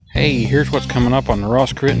Hey, here's what's coming up on the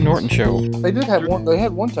Ross Crit and Norton Show. They did have one. They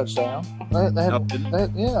had one touchdown. They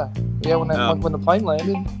had, yeah. When the plane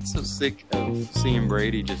landed. I'm so sick of seeing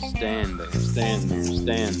Brady just stand there,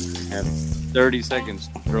 have 30 seconds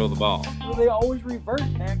to throw the ball. Well, they always revert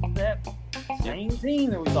back to that same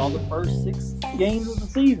team that we saw the first 6 games of the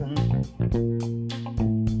season.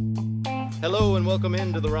 Hello and welcome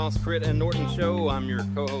into the Ross Crit and Norton Show. I'm your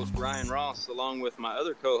co-host Ryan Ross, along with my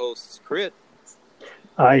other co-hosts Crit.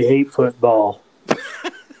 I hate football.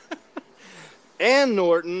 And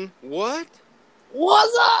Norton. What?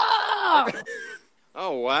 What's up?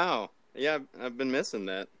 Oh, wow. Yeah, I've been missing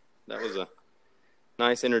that. That was a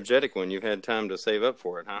nice, energetic one. You had time to save up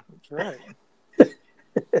for it, huh? That's right.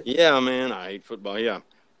 Yeah, man, I hate football. Yeah.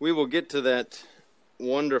 We will get to that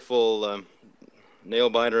wonderful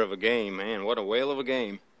nail-biter of a game. Man, what a whale of a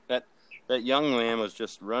game. That young man was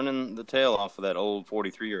just running the tail off of that old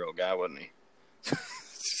 43-year-old guy, wasn't he?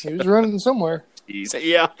 He was running somewhere.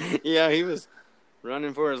 Yeah, he was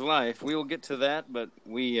running for his life. We will get to that, but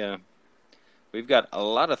we've got a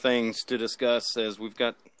lot of things to discuss as we've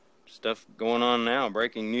got stuff going on now.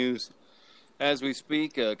 Breaking news as we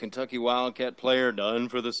speak: a Kentucky Wildcat player done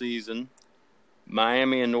for the season.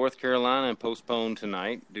 Miami and North Carolina postponed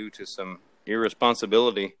tonight due to some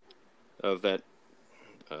irresponsibility of that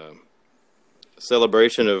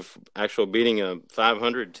celebration of actual beating a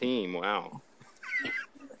 500 team. Wow.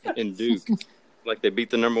 In Duke. Like they beat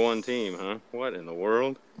the number 1 team, huh? What in the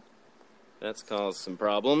world? That's caused some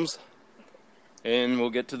problems. And we'll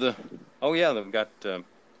get to the... Oh, yeah, they've got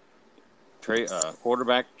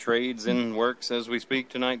quarterback trades in works as we speak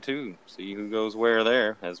tonight, too. See who goes where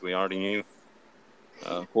there, as we already knew.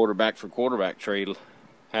 Quarterback for quarterback trade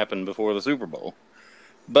happened before the Super Bowl.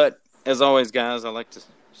 But, as always, guys, I like to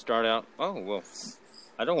start out... Oh, well,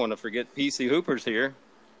 I don't want to forget PC Hooper's here.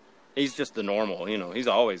 He's just the normal, he's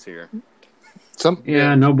always here.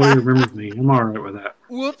 Nobody remembers me. I'm all right with that.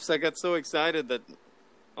 Whoops, I got so excited that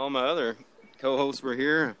all my other co-hosts were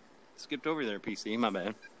here. Skipped over there, PC, my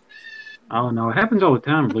bad. Oh, no, it happens all the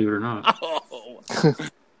time, believe it or not. Oh.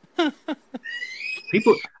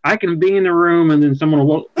 People, I can be in the room and then someone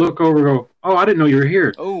will look over and go, oh, I didn't know you were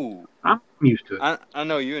here. Oh. I'm used to it. I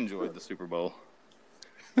know you enjoyed the Super Bowl.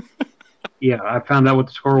 Yeah, I found out what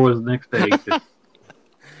the score was the next day.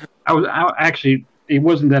 I actually, it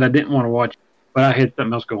wasn't that I didn't want to watch it, but I had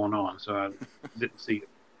something else going on, so I didn't see it.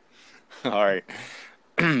 All right.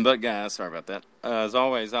 But, guys, sorry about that. As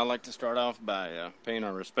always, I like to start off by paying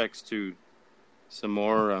our respects to some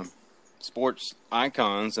more sports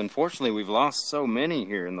icons. Unfortunately, we've lost so many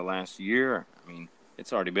here in the last year. I mean,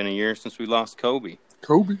 it's already been a year since we lost Kobe.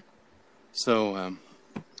 So, I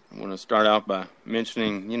want to start out by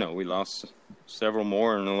mentioning, we lost several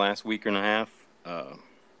more in the last week and a half.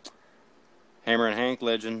 Hammer and Hank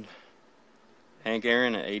legend Hank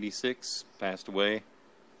Aaron at 86 passed away.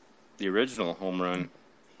 The original home run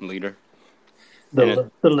leader.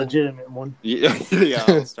 The legitimate one. Yeah,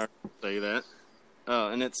 I'll start to say that.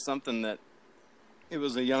 And it's something that it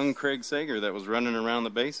was a young Craig Sager that was running around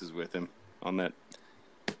the bases with him on that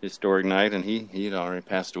historic night, and he had already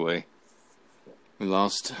passed away. We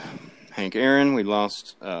lost Hank Aaron. We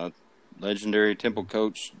lost legendary Temple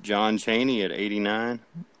coach John Chaney at 89.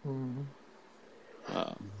 Mm-hmm.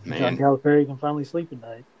 Man. John Calipari can finally sleep at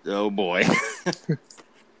night. Oh, boy.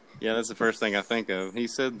 Yeah, that's the first thing I think of. He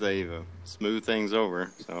said they've smoothed things over,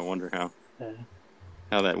 so I wonder how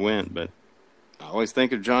that went. But I always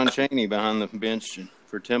think of John Chaney behind the bench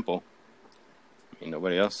for Temple. I mean,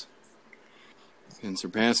 nobody else can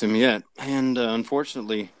surpass him yet. And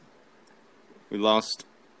unfortunately, we lost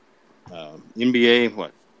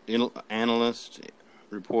NBA analyst,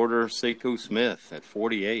 reporter Sekou Smith at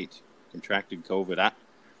 48. Contracted COVID.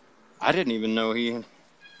 I didn't even know he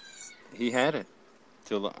had it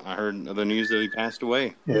till I heard the news that he passed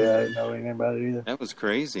away. Yeah, I didn't know anything about it either. That was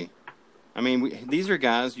crazy. I mean, these are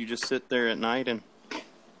guys you just sit there at night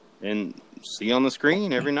and see on the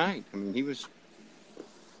screen every night. I mean, he was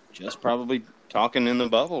just probably talking in the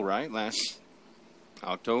bubble, right, last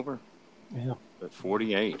October. Yeah. But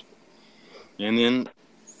 48. And then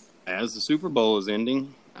as the Super Bowl is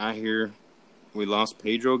ending, I hear we lost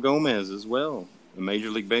Pedro Gomez as well, a Major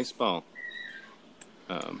League Baseball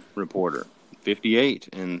reporter, 58.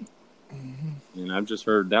 And I've just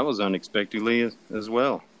heard that was unexpectedly as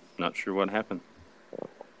well. Not sure what happened.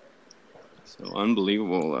 So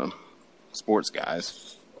unbelievable sports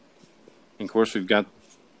guys. And of course, we've got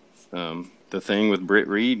the thing with Britt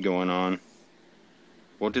Reed going on.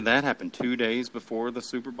 What did that happen? 2 days before the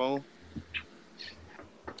Super Bowl?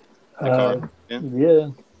 Yeah,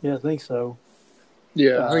 I think so.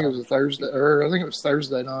 Yeah, I think it was a Thursday, or I think it was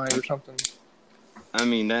Thursday night or something. I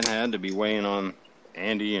mean, that had to be weighing on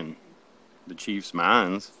Andy and the Chiefs'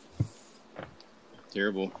 minds.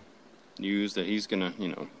 Terrible news that he's gonna,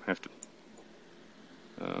 have to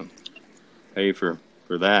pay for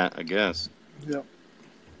that, I guess. Yep.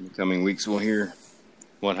 In the coming weeks, we'll hear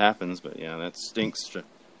what happens, but yeah, that stinks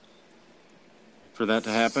for that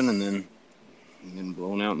to happen, and then getting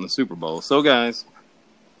blown out in the Super Bowl. So, guys,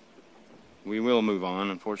 we will move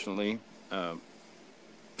on. Unfortunately,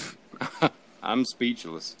 I'm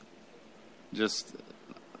speechless. Just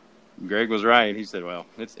Greg was right. He said, "Well,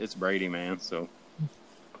 it's Brady, man." So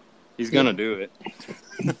he's gonna do it.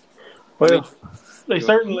 Well, they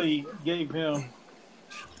certainly gave him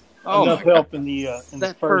enough help in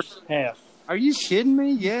the first half. Are you kidding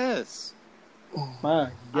me? Yes.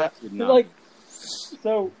 My God. Like,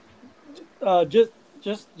 so,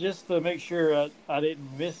 just to make sure I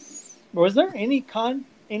didn't miss. Was there any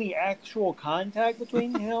actual contact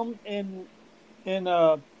between him and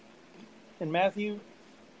Matthew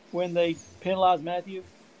when they penalized Matthew?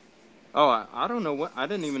 Oh, I don't know what. I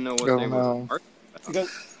didn't even know what they were. Because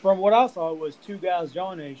from what I saw, it was two guys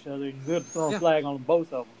joining each other and good throw a flag on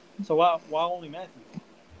both of them. So why only Matthew?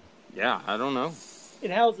 Yeah, I don't know.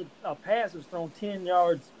 And how's a pass that's thrown 10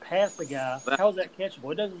 yards past the guy? How's that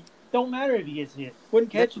catchable? It don't matter if he gets hit.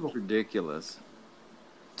 Wasn't catchable. That's ridiculous.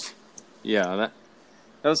 Yeah,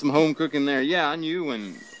 that was some home cooking there. Yeah, I knew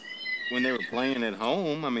when they were playing at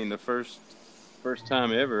home. I mean, the first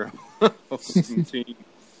time ever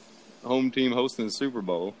home team hosting the Super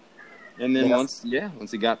Bowl. And then once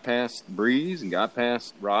he got past Breeze and got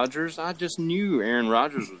past Rodgers, I just knew Aaron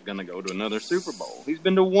Rodgers was going to go to another Super Bowl. He's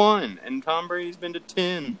been to 1, and Tom Brady's been to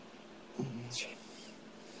 10.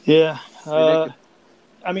 Yeah, I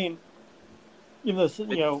mean, the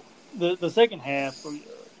second half,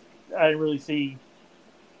 I didn't really see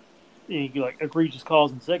any egregious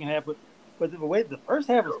calls in the second half, but the way the first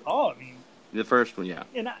half was called, I mean, the first one, yeah.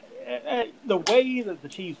 And the way that the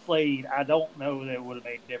Chiefs played, I don't know that it would have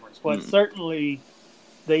made a difference. But certainly,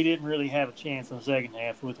 they didn't really have a chance in the second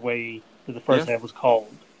half with the way that the first half was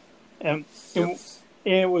called. And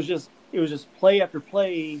it was just play after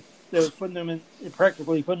play that was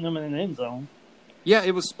practically putting them in the end zone. Yeah,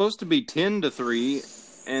 it was supposed to be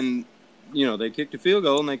 10-3, and they kicked a field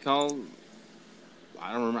goal and they called.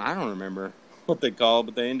 I don't remember what they called,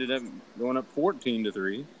 but they ended up going up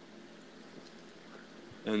 14-3.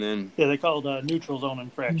 And then they called a neutral zone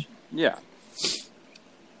infraction. Yeah.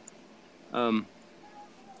 But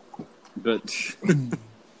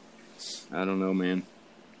I don't know, man.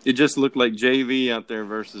 It just looked like JV out there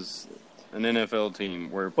versus an NFL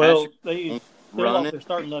team where they lost their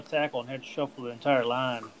starting left tackle and had to shuffle the entire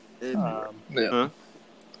line.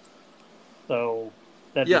 So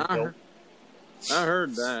that didn't help. I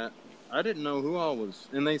heard that. I didn't know who all was,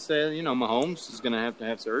 and they said Mahomes is going to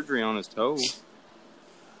have surgery on his toe.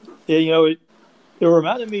 Yeah, it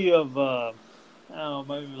reminded me of, I don't know,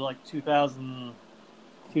 maybe it was like 2000,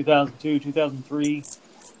 2002, 2003,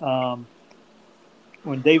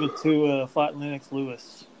 when David Tua fought Lennox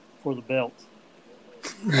Lewis for the belt.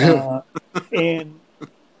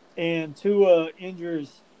 And Tua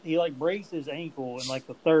injures, he breaks his ankle in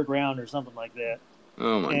the third round or something like that.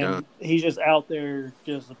 Oh, my God. He's just out there,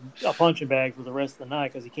 just a punching bag for the rest of the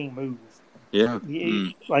night because he can't move. Yeah,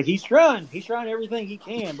 he's trying everything he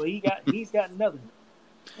can, but he's got nothing.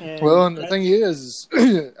 And the thing is,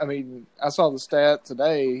 I mean, I saw the stat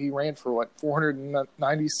today. He ran for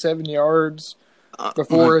 497 yards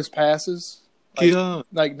before his passes.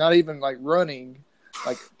 Not even running,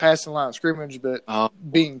 passing line of scrimmage, but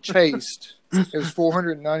being chased. It was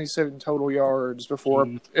 497 total yards before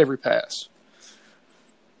every pass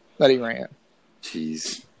that he ran.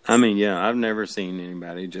 Jeez. I mean, yeah, I've never seen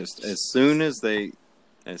anybody just as soon as he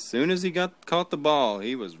caught the ball,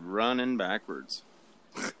 he was running backwards.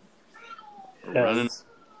 Running.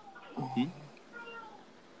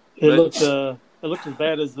 It looked as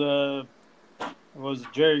bad as was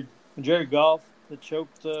it Jared Goff that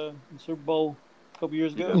choked the Super Bowl a couple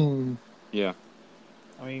years ago. Yeah,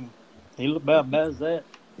 I mean, he looked about as bad as that.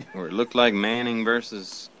 Or it looked like Manning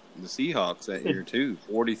versus the Seahawks that year too,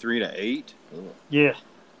 43-8. Yeah.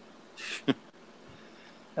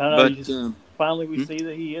 I don't know, finally we see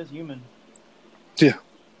that he is human. Yeah.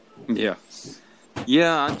 Yeah.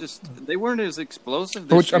 Yeah, they weren't as explosive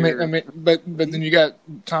this year. I mean, but then you got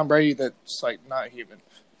Tom Brady that's not human.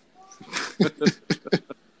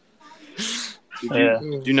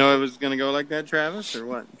 Did you know it was going to go like that, Travis, or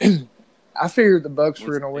what? I figured the Bucs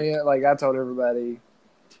were going to win. I told everybody,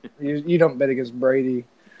 you don't bet against Brady.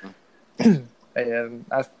 And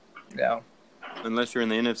Unless you're in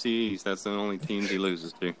the NFC East, that's the only teams he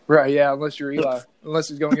loses to. Right, yeah, unless you're Eli. Unless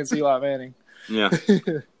he's going against Eli Manning. Yeah.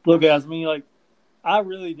 Look, guys, I mean, like, I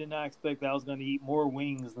really did not expect that I was going to eat more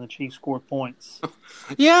wings than the Chiefs scored points.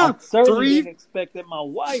 Yeah. I certainly didn't expect that my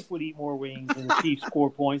wife would eat more wings than the Chiefs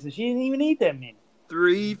scored points, and she didn't even eat that many.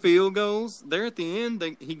 3 field goals. There at the end,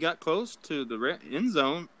 he got close to the end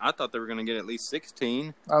zone. I thought they were going to get at least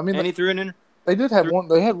 16. I mean, and he threw an they did have one.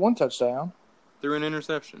 They had one touchdown. Threw an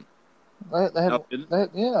interception. When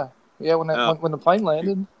the plane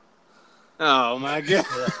landed. Oh my god!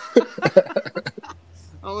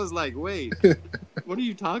 I was like, wait, what are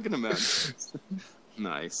you talking about?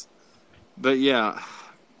 Nice, but yeah,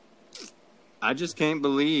 I just can't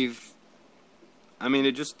believe. I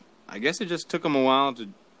mean, I guess it just took them a while to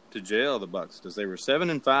jail the Bucs, because they were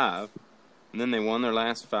 7-5, and then they won their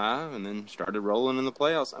last 5, and then started rolling in the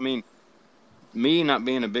playoffs. I mean, me not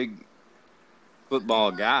being a big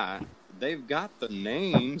football guy, they've got the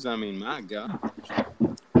names. I mean, my God.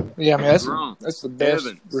 Yeah, I mean, that's the best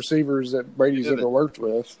receivers that Brady's ever worked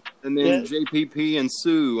with. And then JPP and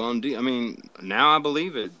Sue on I mean, now I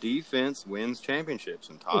believe it. Defense wins championships.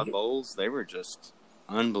 And Todd Bowles, they were just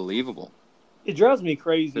unbelievable. It drives me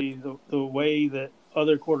crazy the way that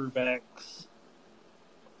other quarterbacks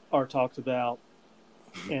are talked about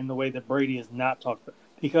and the way that Brady is not talked about.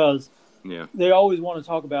 Because they always want to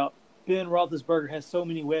talk about Ben Roethlisberger has so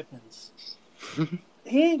many weapons.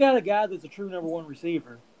 He ain't got a guy that's a true number 1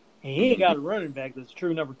 receiver. And he ain't got a running back that's a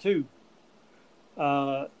true number 2.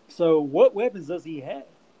 So what weapons does he have?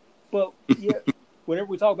 But whenever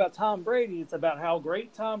we talk about Tom Brady, it's about how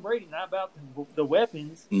great Tom Brady, not about the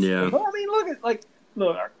weapons. Yeah. But, I mean, look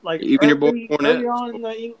even your boy early on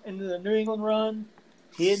in the New England run,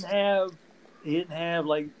 he didn't have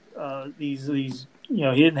like these he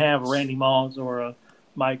didn't have Randy Moss or a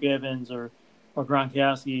Mike Evans or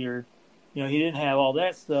Gronkowski or he didn't have all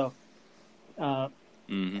that stuff. I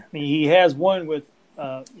mean, he has one with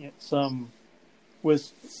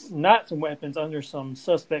not some weapons under some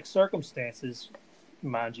suspect circumstances,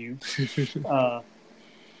 mind you.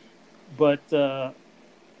 But I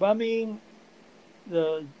mean,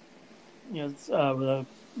 the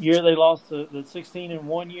year they lost the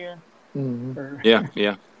 16-1 year, or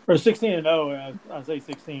 16-0. I say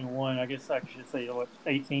 16-1. I guess I should say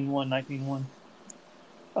 18-1,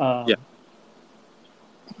 19-1.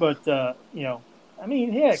 But I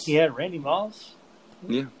mean, heck, he had Randy Moss.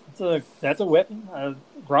 Yeah, that's a weapon.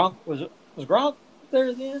 Gronk was Gronk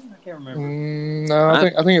there then? I can't remember. No,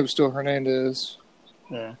 I think it was still Hernandez.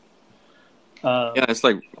 Yeah. It's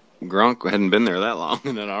like Gronk hadn't been there that long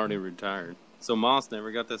and had already retired. So Moss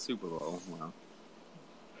never got that Super Bowl. Wow.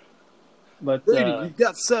 But Brady, you've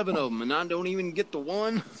got 7 of them, and I don't even get the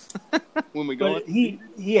one when we go. He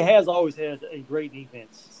has always had a great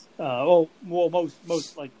defense.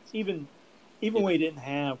 Most like even when he didn't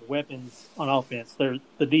have weapons on offense, the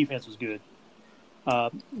defense was good.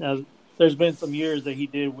 Now, there's been some years that he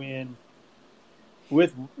did win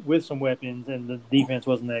with some weapons, and the defense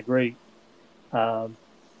wasn't that great. But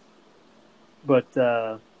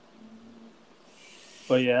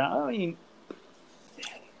yeah, I mean,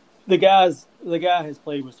 the guy has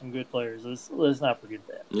played with some good players. Let's not forget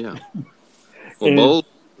that. Yeah. Well, Bowles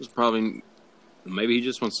was probably maybe he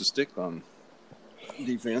just wants to stick on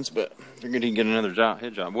defense, but figured he'd get another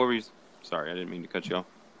head job. What were you? Sorry, I didn't mean to cut you off.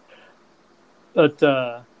 But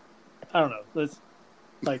I don't know. Let's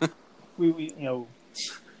we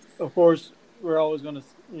of course we're always going to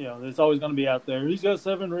there's always going to be out there. He's got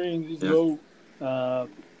 7 rings. He's 5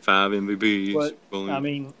 MVPs. But I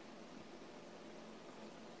mean,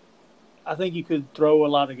 I think you could throw a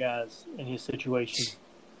lot of guys in his situation,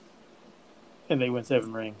 and they win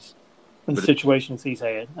 7 rings. In the situations he's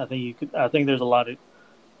had, I think you could. I think there's a lot of.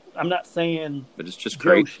 I'm not saying, but it's just Joe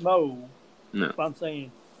great. Schmo. No, I'm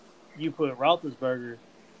saying you put Roethlisberger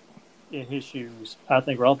in his shoes. I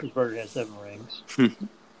think Roethlisberger has 7 rings.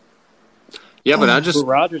 Yeah, but I just put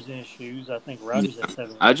Rodgers in his shoes. I think Rodgers has 7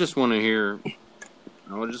 rings. I just want to hear.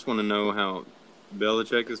 I just want to know how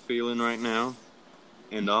Belichick is feeling right now,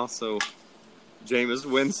 and also Jameis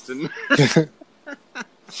Winston,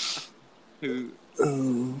 who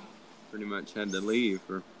pretty much had to leave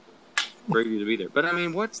for Brady to be there. But I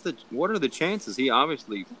mean, what are the chances? He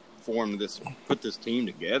obviously put this team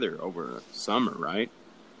together over a summer, right?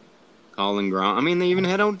 Colin Gronk. I mean, they even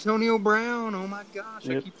had Antonio Brown. Oh my gosh,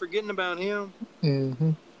 I keep forgetting about him.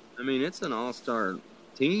 Mm-hmm. I mean, it's an all-star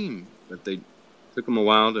team, but they took them a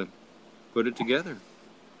while to put it together.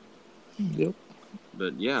 Yep.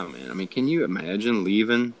 But yeah, man. I mean, can you imagine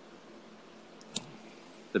leaving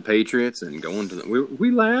the Patriots and going to the.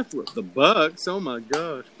 We laughed with the Bucks. Oh my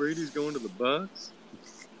gosh, Brady's going to the Bucks.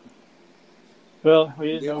 Well,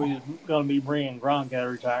 we didn't know he was going to be bringing Gronk out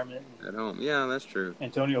of retirement. At home, yeah, that's true.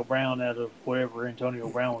 Antonio Brown out of whatever Antonio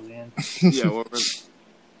Brown was in. Yeah, what was?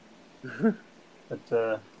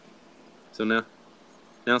 But so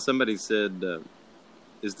now somebody said,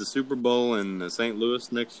 is the Super Bowl in St.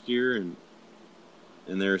 Louis next year? And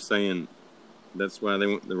they're saying that's why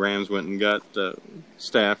the Rams went and got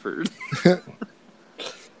Stafford.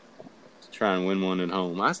 Try and win one at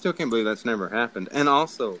home. I still can't believe that's never happened. And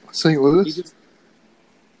also, St. Louis.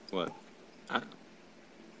 What?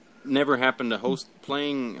 Never happened to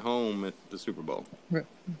playing home at the Super Bowl.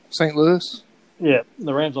 St. Louis. Yeah,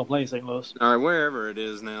 the Rams don't play in St. Louis. All right, wherever it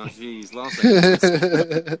is now. Jeez, Los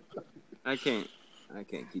Angeles. I can't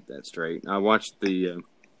keep that straight. I watched the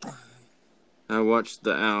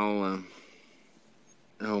Al.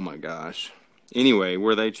 Oh my gosh. Anyway,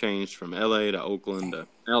 where they changed from L.A. to Oakland to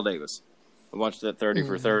Al Davis. I watched that 30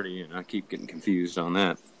 for 30, and I keep getting confused on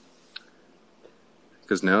that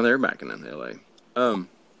because now they're back in L.A.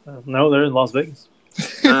 No, they're in Las Vegas.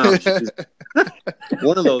 Oh,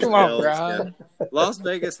 one of those Come on, L's. Brian. Yeah. Las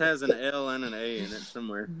Vegas has an L and an A in it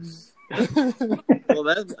somewhere.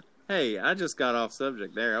 Well, hey, I just got off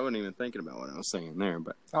subject there. I wasn't even thinking about what I was saying there,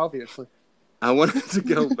 but Obviously. I wanted to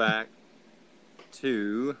go back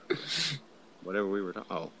to whatever we were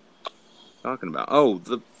talking about. Oh,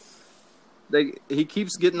 he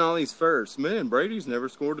keeps getting all these firsts. Man, Brady's never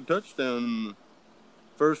scored a touchdown in the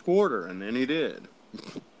first quarter, and then he did.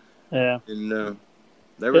 Yeah. And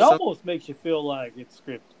it almost makes you feel like it's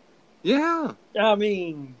scripted. Yeah. I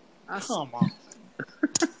mean, come on.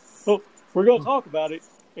 So we're going to talk about it,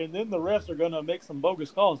 and then the refs are going to make some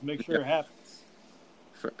bogus calls to make sure it happens.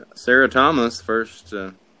 Sarah Thomas, first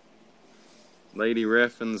lady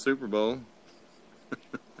ref in the Super Bowl.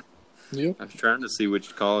 Yep. I was trying to see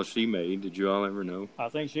which call she made. Did you all ever know? I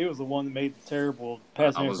think she was the one that made the terrible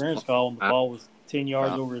pass interference call, and the ball was 10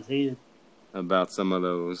 yards over his head. About some of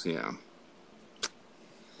those, yeah.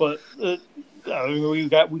 But we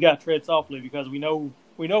got to tread softly because we know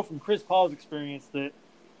from Chris Paul's experience that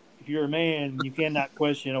if you're a man, you cannot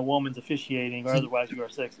question a woman's officiating, or otherwise you are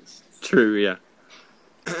sexist. True, yeah.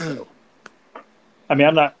 I mean,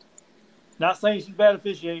 I'm not saying she's bad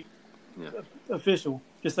official.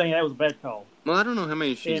 Just saying that was a bad call. Well, I don't know how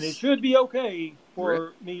many and it should be okay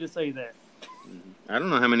for me to say that. I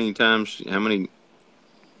don't know how many games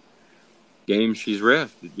she's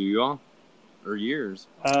refed. Do you all? Or years?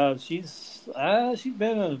 She's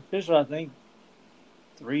been an official, I think,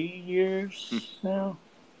 3 years now.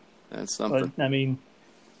 That's something. But, I mean,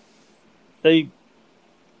 they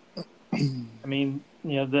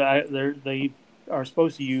are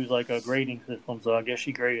supposed to use like a grading system, so I guess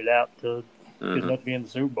she graded out to good enough to be in the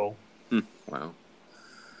Super Bowl. Wow.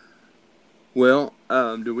 Well,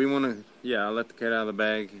 do we want to? Yeah, I'll let the cat out of the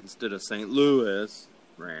bag. Instead of St. Louis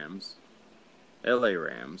Rams, L.A.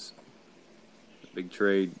 Rams. Big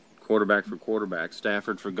trade, quarterback for quarterback,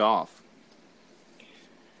 Stafford for Goff.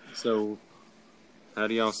 So, how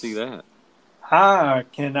do y'all see that? I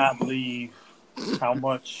cannot believe how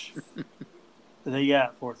much they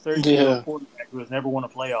got for a 30-year-old quarterback who has never won a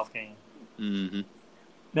playoff game. Mm-hmm.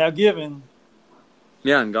 Now, given...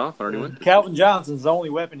 Yeah, and Goff already went. Calvin Johnson's the only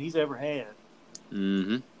weapon he's ever had.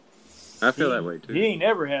 Mm-hmm. I feel that way, too. He ain't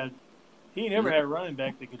never had a running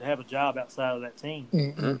back that could have a job outside of that team.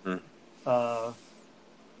 Mm-hmm. But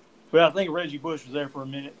I think Reggie Bush was there for a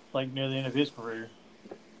minute, like near the end of his career.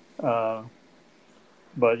 But,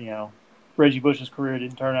 Reggie Bush's career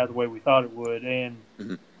didn't turn out the way we thought it would. And,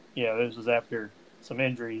 this was after some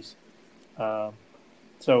injuries. I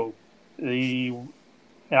don't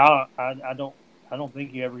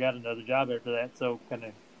think he ever got another job after that. So kind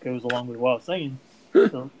of goes along with what I was saying.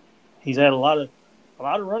 So he's had a lot of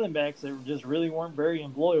running backs that just really weren't very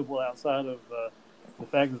employable outside of the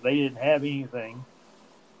fact that they didn't have anything.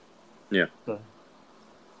 Yeah. So,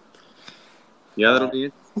 yeah, that'll be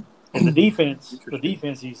it. And their defense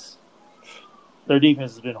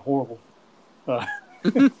has been horrible.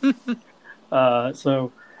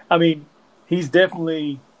 So, I mean, he's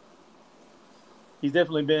definitely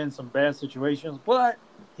been in some bad situations, but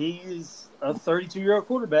he's a 32-year-old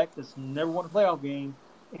quarterback that's never won a playoff game,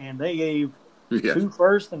 and they gave 2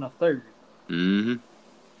 firsts and a third. Mm-hmm.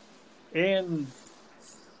 And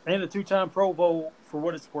a 2-time Pro Bowl for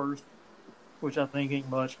what it's worth, which I think ain't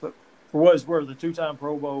much, but for what it's worth, a 2-time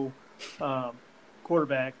Pro Bowl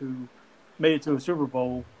quarterback who made it to a Super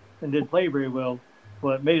Bowl and didn't play very well,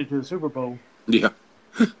 but made it to the Super Bowl. Yeah.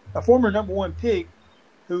 A former number 1 pick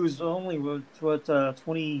who's only,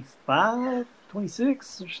 25,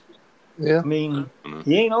 26? Yeah. I mean,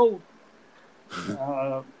 he ain't old.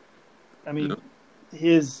 I mean,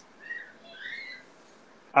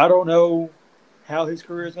 I don't know how his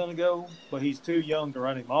career is going to go, but he's too young to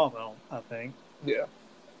run him off, I think. Yeah.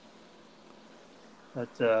 But,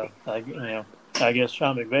 I guess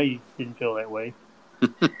Sean McVay didn't feel that way.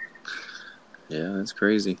 Yeah, that's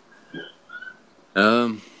crazy.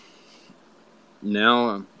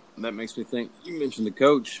 Now, that makes me think, you mentioned the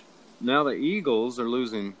coach. Now the Eagles are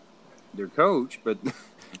losing their coach, but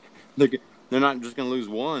they're not just going to lose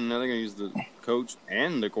one. Now they're going to use the coach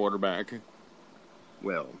and the quarterback.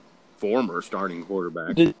 Well, former starting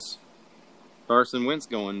quarterback. Carson Wentz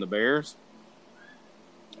going the Bears.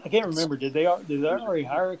 I can't remember. Did they already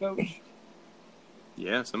hire a coach?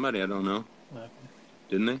 Yeah, somebody, I don't know. Okay.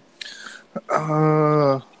 Didn't they?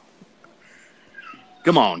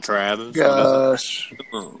 Come on, Travis. Gosh.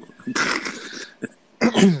 Come on.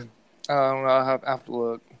 I don't know. I have to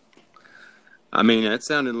look. I mean, that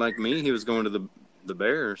sounded like me. He was going to the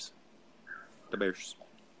Bears. The Bears.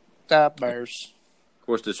 The Bears. Of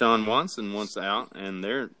course, Deshaun Watson wants out, and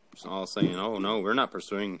they're all saying, "Oh no, we're not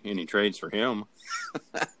pursuing any trades for him."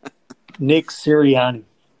 Nick Sirianni.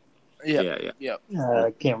 Yeah.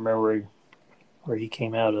 I can't remember where he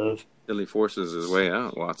came out of. Till he forces his way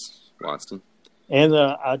out, Watson. And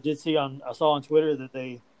I saw on Twitter that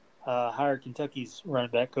they hired Kentucky's running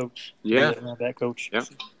back coach. Yeah, running back coach. Yeah,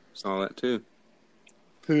 saw that too.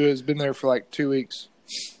 Who has been there for like 2 weeks?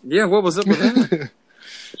 Yeah, what was up with that?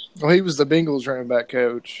 Well, he was the Bengals running back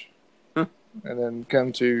coach, and then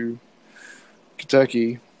come to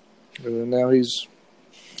Kentucky, and now he's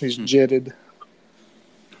jetted.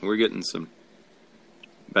 We're getting some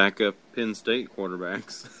backup Penn State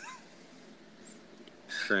quarterbacks.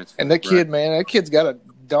 And that kid, man, that kid's got a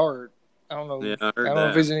dart. I don't know. Yeah, I don't know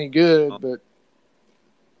if he's any good, but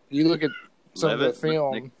you look at some of the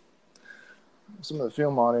film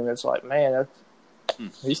on him. It's like, man,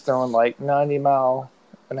 he's throwing like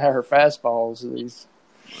 90-mile-an-hour fastballs to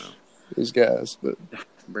these guys. But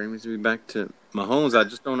brings me back to Mahomes. I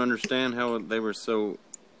just don't understand how they were so.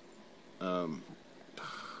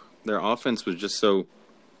 Their offense was just so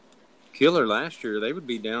killer last year. They would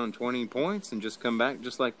be down 20 points and just come back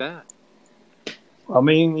just like that. I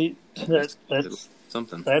mean, that's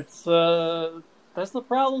something. That's the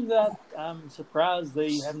problem that I'm surprised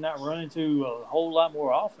they have not run into a whole lot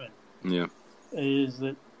more often. Yeah, is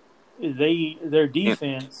that their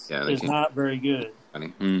defense is not very good,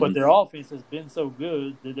 but their offense has been so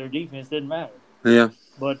good that their defense didn't matter. Yeah,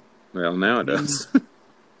 but now it does.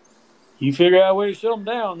 You figure out a way to shut them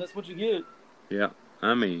down. That's what you get. Yeah,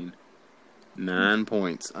 I mean, 9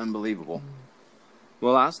 points, unbelievable.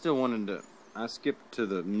 Well, I still wanted to. I skipped to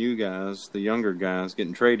the new guys, the younger guys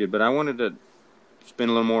getting traded, but I wanted to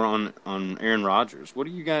spend a little more on Aaron Rodgers. What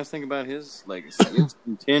do you guys think about his legacy? It's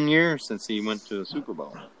been 10 years since he went to the Super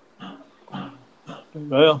Bowl.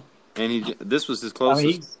 Well, and this was his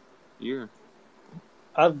closest year.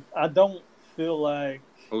 I don't feel like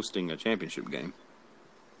hosting a championship game.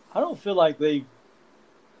 I don't feel like they've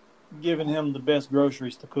given him the best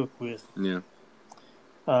groceries to cook with. Yeah.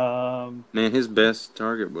 Man, his best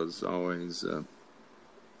target was always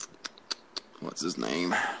what's his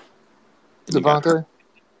name? Devontae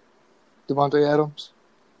Adams.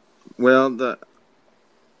 Well, the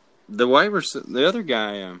other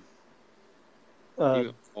guy,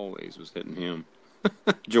 he always was hitting him.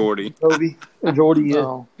 Jordy. Jordy, yeah.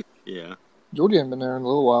 Oh. Yeah. Jordy hadn't been there in a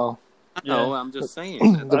little while. No, I'm just saying.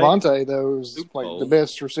 Devontae, though, was like the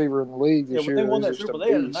best receiver in the league this year. When they won that Super Bowl,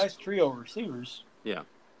 they had a nice trio of receivers. Yeah.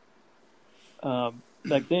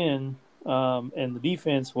 Back then, and the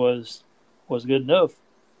defense was good enough.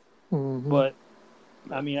 Mm-hmm. But,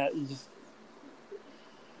 I mean,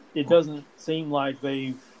 it doesn't seem like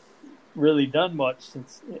they've really done much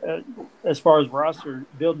since, as far as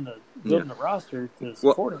building the roster to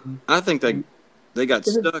support him. I think they got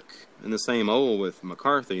stuck in the same hole with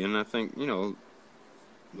McCarthy, and I think,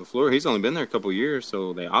 LaFleur, he's only been there a couple of years,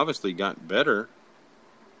 so they obviously got better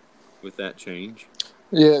with that change.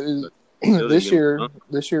 Yeah, this year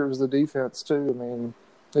it was the defense too. I mean,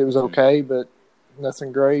 it was okay, but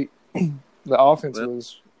nothing great. The offense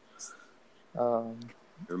was.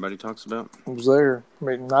 Everybody talks about. Was there? I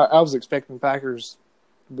mean, I was expecting Packers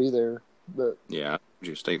to be there, but yeah,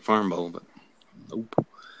 State Farm Bowl, but nope.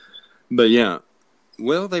 But yeah,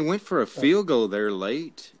 well, they went for a field goal there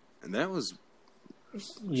late, and that was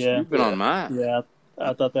stupid on mine. Yeah,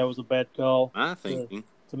 I thought that was a bad call. My thinking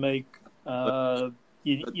to make.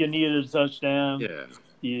 You needed a touchdown. Yeah,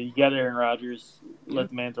 you got Aaron Rodgers. Let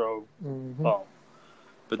the man throw the ball.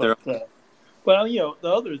 But well,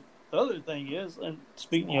 the other thing is, and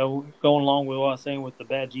speaking, going along with what I was saying with the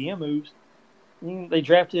bad GM moves, they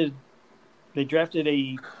drafted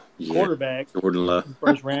a quarterback Jordan Love in the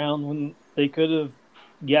first round when they could have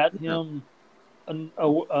got him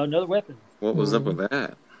another weapon. What was up with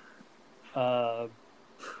that?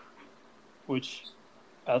 Which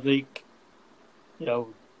I think,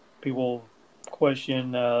 people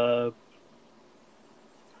question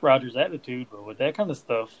Rodgers' attitude, but with that kind of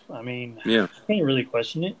stuff, I mean, you can't really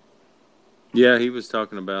question it. Yeah, he was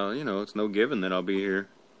talking about, it's no given that I'll be here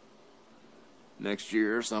next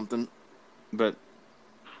year or something. But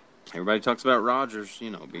everybody talks about Rodgers,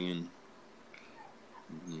 being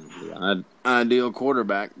the ideal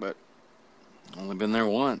quarterback, but only been there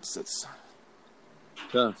once. It's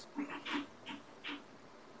tough.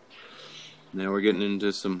 Now we're getting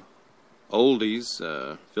into some oldies.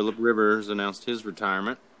 Phillip Rivers announced his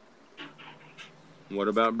retirement. What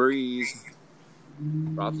about Breeze?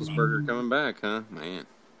 Roethlisberger coming back, huh? Man.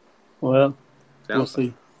 Well, we'll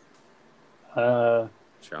see.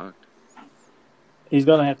 Shocked. He's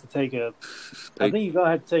going to have to take I think he's going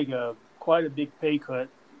to have to take quite a big pay cut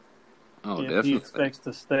if definitely. He expects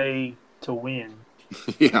to stay to win.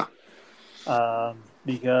 Yeah.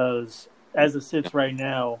 Because as it sits right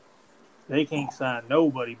now, they can't sign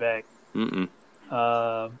nobody back.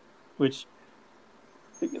 Which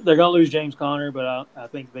they're going to lose James Conner, but I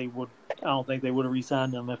don't think they would have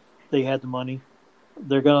re-signed him if they had the money.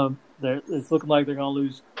 It's looking like they're going to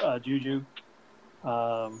lose Juju.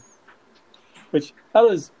 It's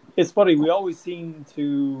funny. We always seem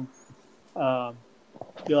to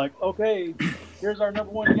be like, okay, here's our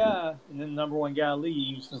number one guy, and then the number one guy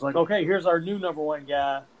leaves. It's like, okay, here's our new number one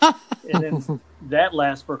guy, and then that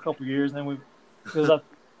lasts for a couple of years. And then because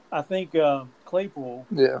I think Claypool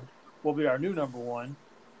will be our new number one,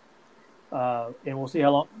 and we'll see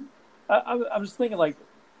how long. I'm just thinking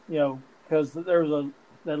because there was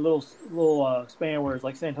that little span where it's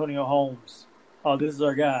like Santonio Holmes. Oh, this is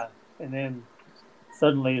our guy, and then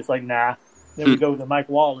suddenly it's like nah. Then we go to Mike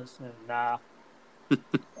Wallace, and nah.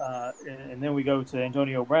 And then we go to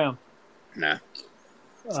Antonio Brown. Nah.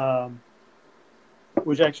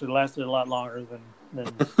 Which actually lasted a lot longer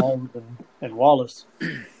than Holmes and Wallace.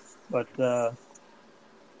 But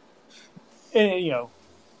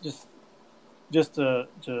just to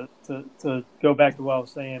go back to what I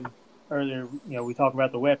was saying earlier, we talk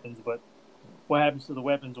about the weapons, but what happens to the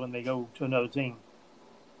weapons when they go to another team?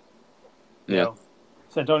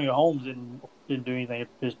 Santonio Holmes didn't do anything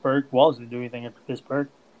at Pittsburgh. Wallace didn't do anything at Pittsburgh.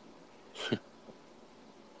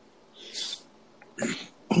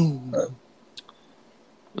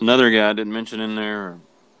 Another guy I didn't mention in there, or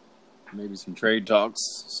maybe some trade talks,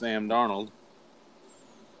 Sam Darnold.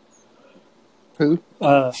 Who?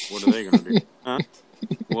 What are they going to do? Huh?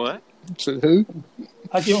 What? So who?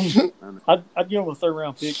 I'd give him a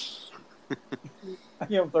third-round pick. I'd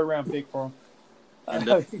give him a third-round pick for him. It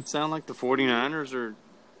doesn't sound like the 49ers are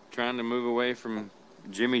trying to move away from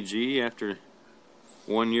Jimmy G after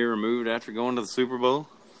 1 year removed after going to the Super Bowl.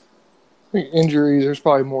 I think injuries, there's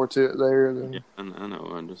probably more to it there than. Yeah, I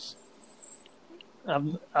know. I've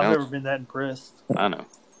never been that impressed. I know.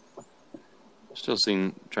 Still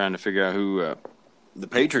trying to figure out who the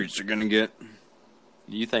Patriots are going to get.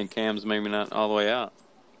 Do you think Cam's maybe not all the way out?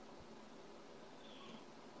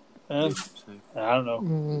 I don't know.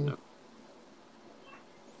 No.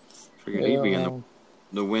 Figured he'd be in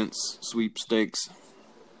the Wentz sweepstakes.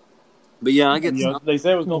 But yeah, I get. They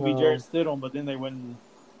said it was going to be Jarrett Stidham, but then they went.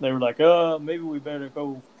 They were like, maybe we better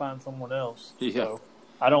go find someone else. Yeah. So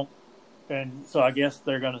I don't. And so I guess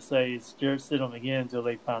they're going to say it's Jarrett Stidham again until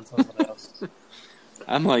they find someone else.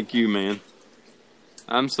 I'm like you, man.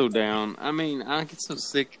 I'm so down. I mean, I get so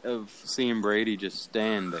sick of seeing Brady just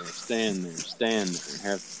stand there,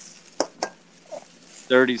 have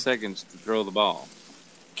 30 seconds to throw the ball.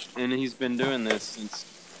 And he's been doing this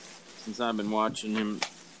since I've been watching him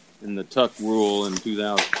in the Tuck rule in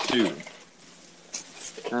 2002.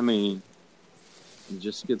 I mean, it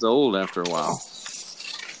just gets old after a while.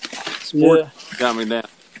 Sport got me down.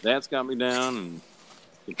 That's got me down, and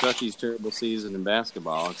Kentucky's terrible season in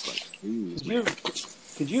basketball. It's like,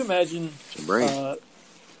 could you imagine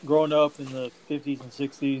growing up in the 50s and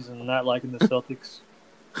 60s and not liking the Celtics?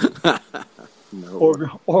 No.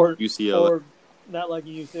 Or UCLA. Or not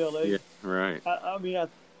liking UCLA? Yeah, right. I mean,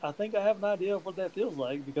 I think I have an idea of what that feels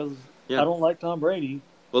like because I don't like Tom Brady.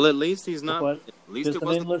 Well, at least he's not. At least it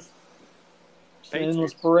wasn't an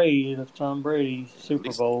endless parade of Tom Brady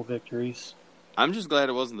Super Bowl victories. I'm just glad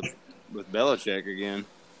it wasn't with Belichick again.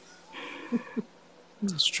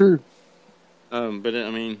 It's true. But I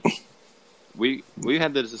mean, we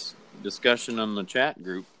had this discussion on the chat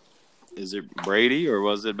group. Is it Brady or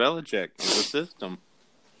was it Belichick? The system.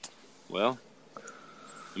 Well,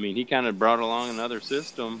 I mean, he kind of brought along another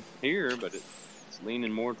system here, but it's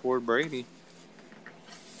leaning more toward Brady.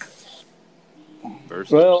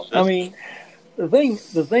 Well, I mean, the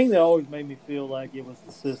thing that always made me feel like it was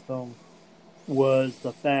the system was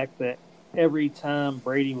the fact that every time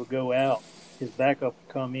Brady would go out, his backup would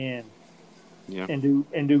come in and do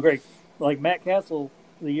great. Like Matt Castle,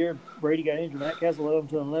 the year Brady got injured, Matt Castle led them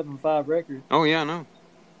to an 11-5 record. Oh yeah, I know.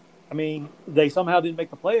 I mean, they somehow didn't make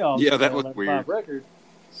the playoffs. Yeah, that was weird. Record.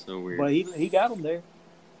 So weird. But he got them there,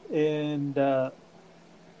 and the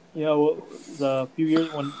few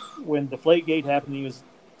years when Deflategate happened, he was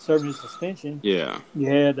serving his suspension. Yeah. You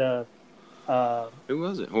had who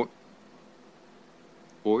was it?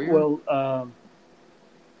 Hoyer? Well, I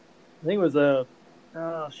think it was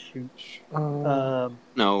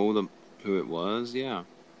no, who it was? Yeah.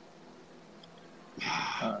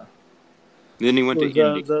 Then he went to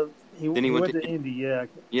Indy. Then he went to Indy. Yeah.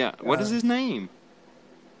 Yeah. What is his name?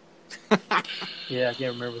 Yeah, I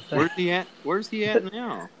can't remember. Where's he at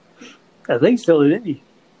now? I think still at Indy.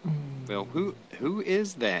 Well, who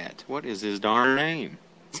is that? What is his darn name?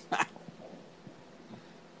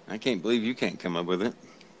 I can't believe you can't come up with it.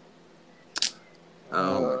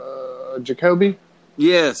 Jacoby?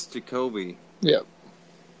 Yes, Jacoby. Yep.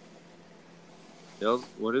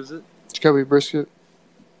 What is it? Jacoby Brissett.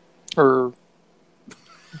 Or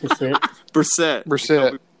Brissett.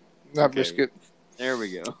 Brissett. Not Brisket. There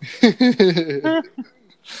we go.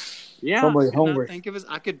 Yeah,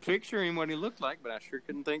 I could picture him what he looked like, but I sure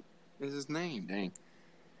couldn't think of his name. Dang.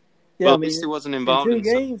 Yeah, well, at least he wasn't involved in 2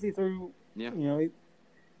 games. He threw. Yeah.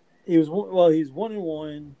 He was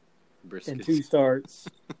 1-1 in 2 starts.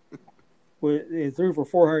 He threw for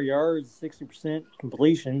 400 yards, 60%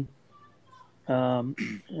 completion. And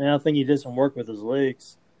I think he did some work with his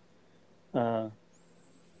legs as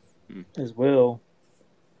well.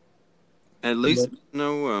 At least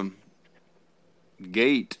no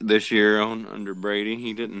gate this year under Brady.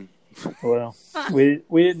 He didn't. Well, we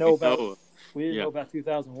didn't know about know about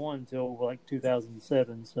 2001 until like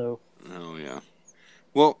 2007. So. Oh yeah.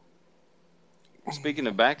 Well, speaking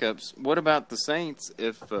of backups, what about the Saints?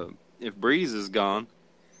 If Breeze is gone,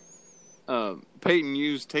 Peyton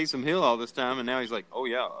used Taysom Hill all this time, and now he's like, oh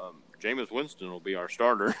yeah, Jameis Winston will be our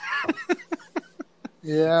starter.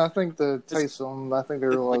 Yeah, I think they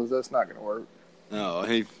realize that's not going to work. Oh,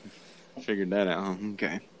 he figured that out.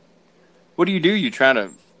 Okay. What do? You try to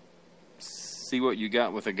see what you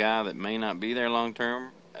got with a guy that may not be there long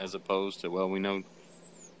term, as opposed to, well, we know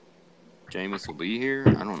Jameis will be here.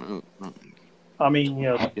 I don't know. I mean,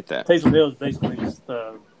 get that. Taysom Hill is basically just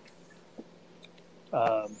God,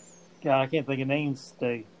 I can't think of names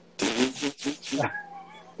today.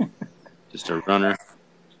 Just a runner.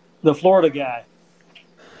 The Florida guy.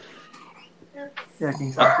 Yeah, can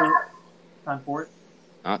you time for it?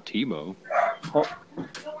 Not Tebow. Oh.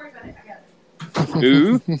 Don't worry about it. I got it.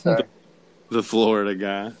 Who? The Florida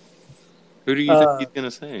guy. Who do you think he's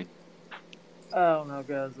gonna say? I don't know,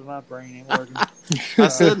 guys. My brain ain't working.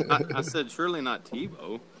 I said surely not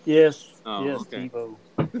Tebow. Yes. Oh, yes, okay. Tebow.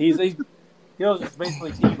 He's just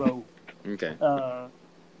basically Tebow. Okay.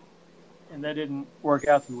 And that didn't work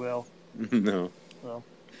out too well. No. So.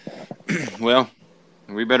 Well,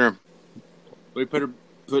 we better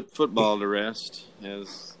put football to rest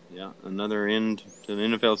as another end to the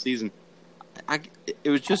NFL season. It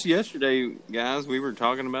was just yesterday, guys, we were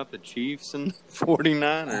talking about the Chiefs and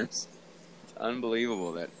 49ers. It's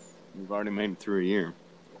unbelievable that we've already made it through a year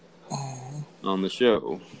on the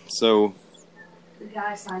show. So The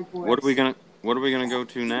guy signed for what us. are we gonna go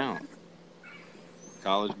to now?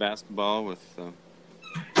 College basketball with the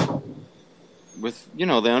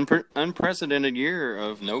unprecedented year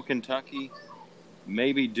of no Kentucky,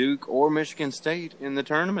 maybe Duke or Michigan State in the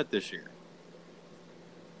tournament this year.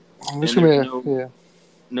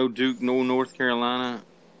 No Duke, no North Carolina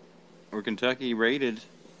or Kentucky rated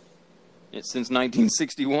since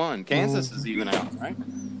 1961. Kansas is even out, right,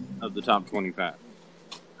 of the top 25.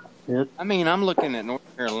 Yep. I mean, I'm looking at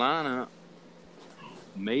North Carolina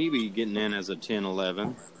maybe getting in as a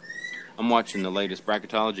 10-11. I'm watching the latest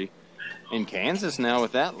bracketology. And Kansas now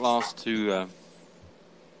with that loss to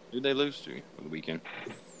who'd they lose to for the weekend?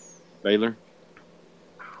 Baylor?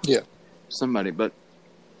 Yeah. Somebody, but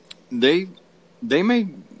they may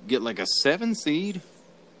get like a 7 seed.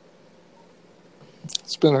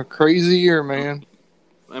 It's been a crazy year, man.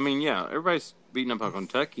 I mean, yeah, everybody's beating up on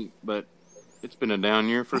Kentucky, but it's been a down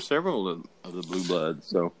year for several of the Blue Bloods.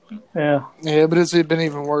 So Yeah, but it's been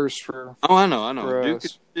even worse for. oh, I know. for Duke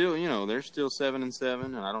is us. still, they're still 7-7,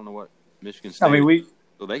 and I don't know what Michigan State. I mean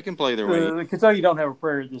so they can play their way. Kentucky don't have a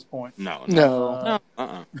prayer at this point. No.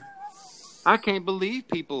 I can't believe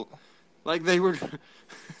people like they were 5-9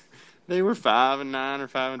 or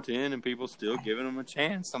 5-10, and people still giving them a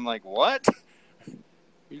chance. I'm like, what?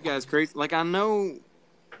 You guys crazy? Like I know.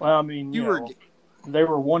 Well, I mean, You were- they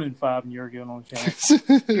were 1-5, and you were giving them a chance.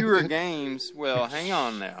 Fewer games. Well, hang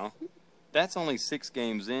on now. That's only 6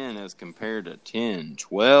 games in as compared to 10,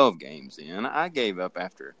 12 games in. I gave up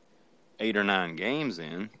after 8 or 9 games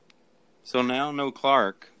in. So now no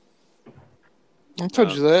Clark. I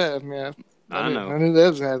told you that. I mean, I know. I knew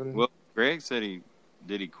that was happening. Well, Greg said he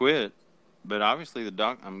quit, but obviously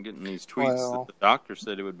I'm getting these tweets Well. that the doctor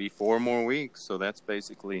said it would be 4 more weeks. So that's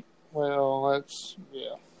basically That's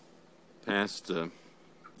past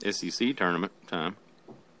SEC tournament time.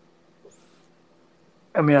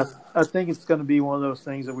 I mean, I think it's going to be one of those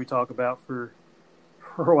things that we talk about for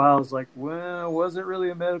a while. It's like, well, was it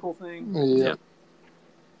really a medical thing? Yeah.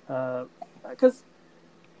 Because,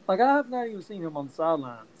 I've not even seen him on the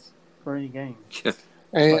sidelines for any game.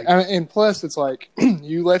 And plus, it's like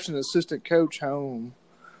you left an assistant coach home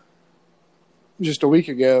just a week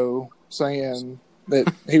ago saying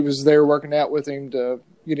that he was there working out with him to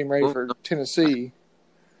get him ready for Tennessee.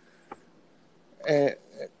 And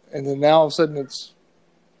then now all of a sudden it's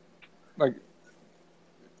like,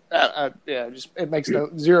 it makes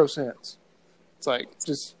zero sense. It's like,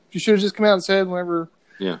 you should have just come out and said whenever,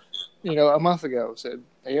 a month ago, said,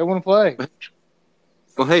 hey, I want to play.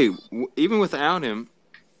 Well, hey, even without him,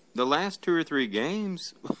 the last 2 or 3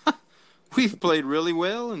 games, we've played really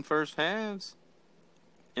well in first halves.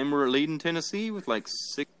 And we're leading Tennessee with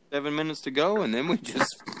 6-7 minutes to go, and then we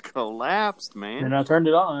just collapsed, man. And I turned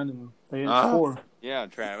it on, and they didn't score. Yeah,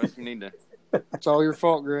 Travis, you need to It's all your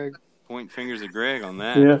fault, Greg. point fingers at Greg on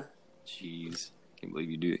that. Yeah. Jeez, can't believe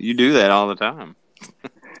you do that all the time.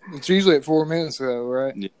 It's usually at 4 minutes, though,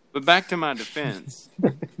 right? Yeah. But back to my defense,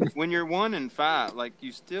 when you're 1-5,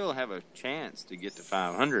 you still have a chance to get to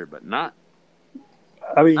 500, but not.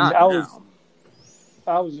 I mean, Not now.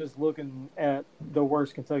 I was just looking at the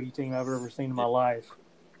worst Kentucky team I've ever seen in my life.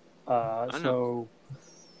 So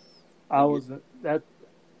I was that's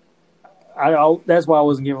why I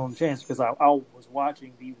wasn't giving them a chance, because I was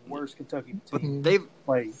watching the worst Kentucky team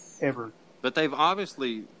play ever. But they've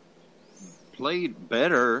obviously played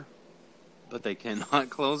better, but they cannot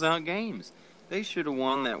close out games. They should have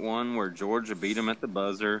won that one where Georgia beat them at the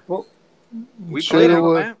buzzer. Well, we played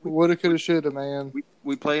Alabama. Woulda, coulda, shoulda, man.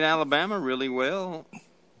 We played Alabama really well.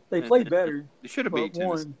 They played better. They should have beat but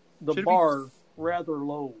Tennessee. one, the bar rather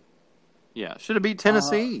low. Yeah, should have beat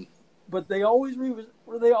Tennessee. But they always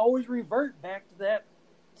revert back to that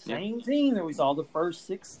same team that we saw the first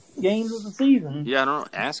 6 games of the season. Yeah, I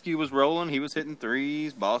don't know. Askew was rolling. He was hitting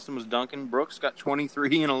threes. Boston was dunking. Brooks got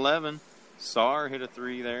 23 and 11. Sarr hit a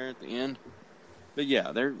 3 there at the end. But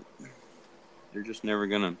yeah, they're just never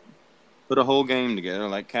gonna put a whole game together,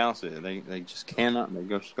 like Cal said. They just cannot. They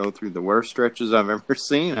just go through the worst stretches I've ever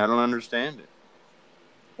seen. I don't understand it.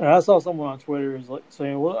 And I saw someone on Twitter is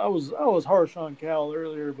saying, "Well, I was harsh on Cal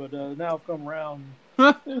earlier, but now I've come around.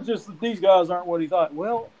 It's just that these guys aren't what he thought."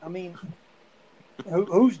 Well, I mean,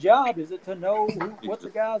 whose job is it to know what the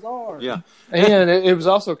guys are? Yeah, And it was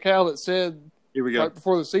also Cal that said here we go. right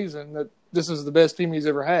before the season that this is the best team he's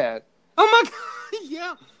ever had. Oh my God!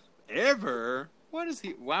 Yeah, ever? What is he?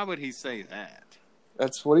 Why would he say that?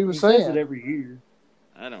 That's what he was He saying. says it every year.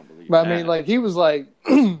 I don't believe. But that. I mean, he was like,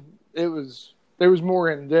 there was more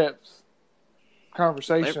in depth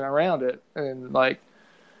conversation around it, and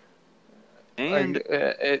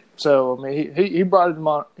so I mean, he brought it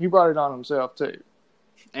on. He brought it on himself too.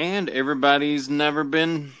 And everybody's never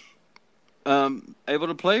been able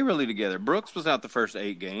to play really together. Brooks was out the first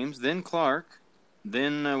 8 games, then Clark,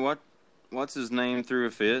 then what's his name threw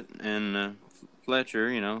a fit, and Fletcher,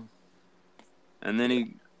 and then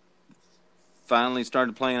he finally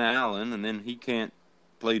started playing Allen, and then he can't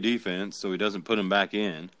play defense, so he doesn't put him back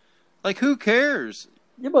in. Who cares?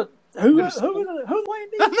 Yeah, but who's playing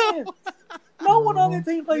defense? No one on their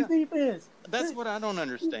team plays defense. That's what I don't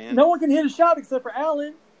understand. No one can hit a shot except for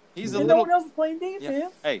Allen. No one else is playing defense. Yeah.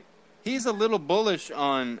 Hey, he's a little bullish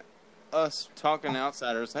on us talking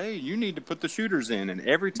outsiders. Hey, you need to put the shooters in. And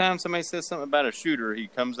every time somebody says something about a shooter, he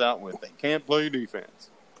comes out with, they can't play defense.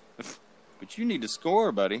 But you need to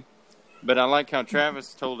score, buddy. But I like how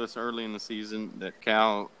Travis told us early in the season that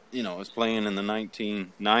Cal, is playing in the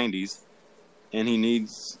 1990s. And he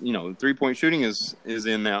needs, 3-point shooting is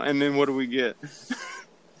in now. And then what do we get?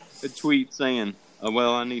 a tweet saying,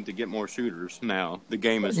 well, I need to get more shooters now. The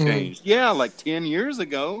game has changed. Yeah, like 10 years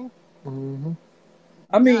ago. Mm-hmm.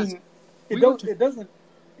 I mean,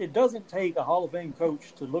 it doesn't take a Hall of Fame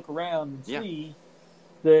coach to look around and see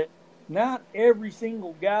that not every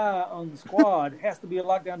single guy on the squad has to be a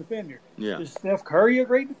lockdown defender. Yeah. Is Steph Curry a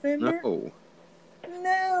great defender?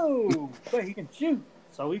 No, but he can shoot,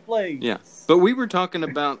 so he plays. Yeah, but we were talking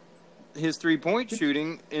about his 3-point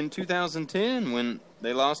shooting in 2010 when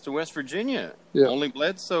they lost to West Virginia. Yeah. Only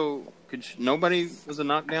Bledsoe nobody was a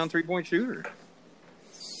knockdown 3-point shooter.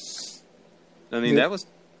 I mean, that was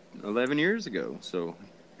 11 years ago. So,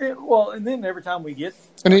 and then every time we get,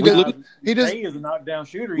 and he is a knockdown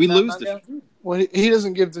shooter. We lose Well, he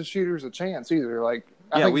doesn't give the shooters a chance either. Like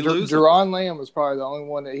I think Jerron Lamb was probably the only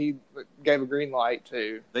one that he gave a green light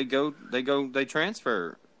to. They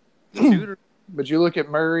transfer the shooter. But you look at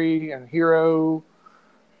Murray and Hero.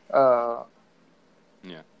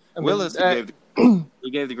 Willis,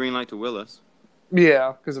 he gave the green light to Willis.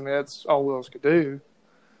 Yeah, because I mean that's all Willis could do.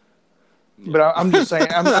 Yeah. But I'm just saying,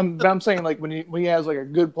 I'm saying like when he has like a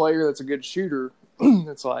good player that's a good shooter,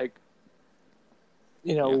 it's like,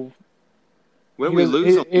 Well, we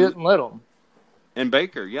lose them. He didn't let them. And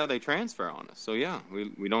Baker, they transfer on us. So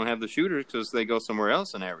we don't have the shooters because they go somewhere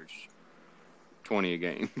else and average 20 a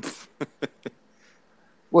game.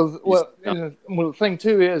 The thing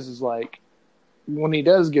too is like when he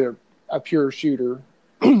does get a pure shooter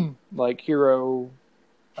like Hero,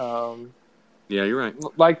 you're right,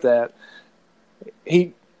 like that,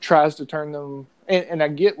 he tries to turn them, and I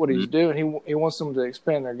get what he's doing. He wants them to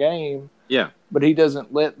expand their game, but he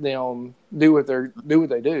doesn't let them do what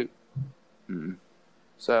they do. Mm-hmm.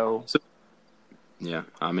 So,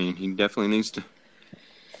 I mean, he definitely needs to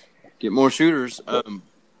get more shooters. But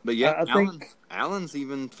I think Allen's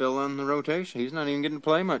even filling the rotation. He's not even getting to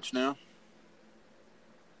play much now.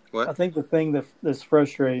 What? I think the thing that's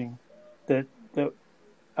frustrating that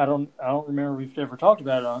I don't remember we've ever talked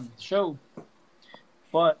about it on the show,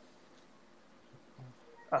 but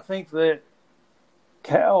I think that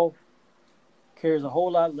Cal cares a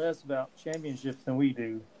whole lot less about championships than we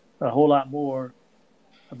do, a whole lot more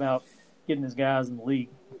about getting his guys in the league.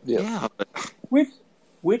 Yeah. Which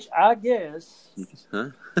I guess,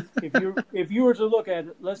 if you were to look at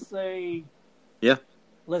it, let's say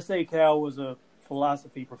Cal was a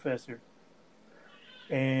philosophy professor,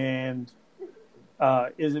 and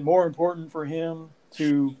is it more important for him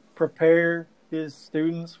to prepare his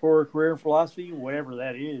students for a career in philosophy, whatever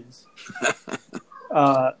that is,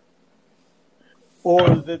 or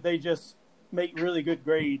that they just make really good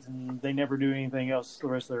grades and they never do anything else the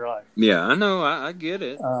rest of their life? Yeah, I know. I get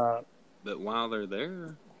it. But while they're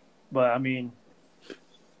there. But, I mean,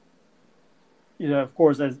 of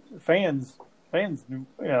course, as fans,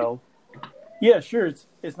 sure, it's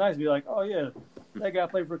nice to be like, oh, yeah, that guy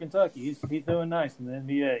played for Kentucky. He's doing nice in the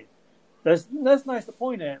NBA. That's nice to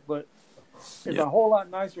point at, but it's a whole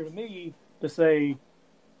lot nicer to me to say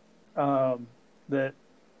that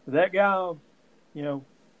guy,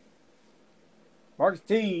 Marcus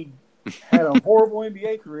Teague had a horrible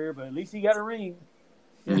NBA career, but at least he got a ring.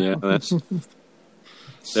 Yeah,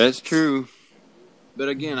 that's true. But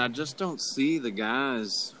again, I just don't see the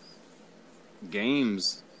guys'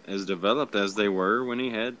 games as developed as they were when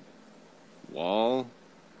he had Wall,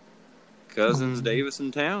 Cousins, Davis,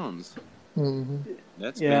 and Towns.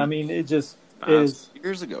 Mm-hmm. I mean, it just 5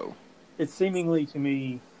 years ago. It seemingly to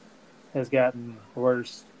me has gotten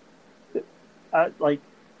worse. I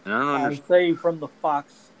say from the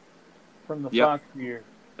Fox year.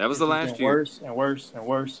 That was the last year. Worse and worse and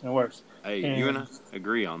worse and worse. Hey, you and I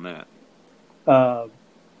agree on that. That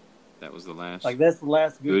was the last. Like that's the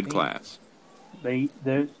last good class they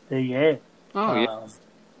had. Oh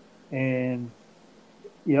and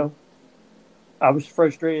I was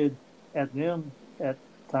frustrated at them at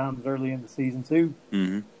times early in the season too.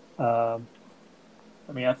 Mm-hmm. I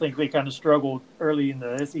mean, I think they kind of struggled early in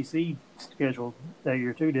the SEC schedule that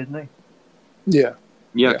year too, didn't they? Yeah,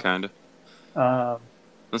 kind of.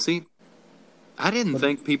 Let's see. I didn't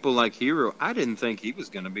think people like Hero. I didn't think he was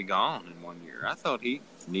going to be gone in 1 year. I thought he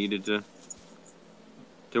needed to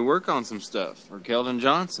work on some stuff, or Keldon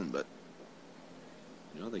Johnson, but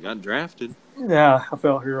they got drafted. Yeah, I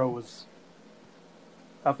felt like Hero was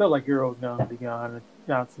going to be gone.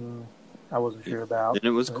 Johnson, I wasn't sure about. And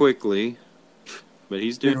it was quickly, but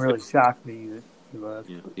he's doing. Didn't really shock me that he was.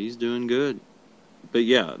 Yeah, he's doing good. But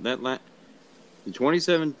yeah, the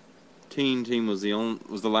 2017 team was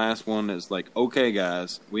the last one that's like, okay,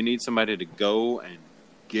 guys, we need somebody to go and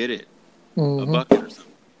get it, a bucket or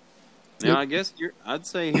something. Now, I guess I'd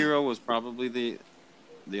say Hero was probably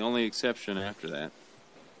the only exception after that.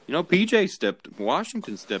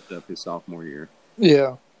 Washington stepped up his sophomore year.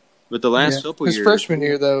 Yeah. But the last couple his years. His freshman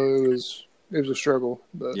year, though, it was a struggle.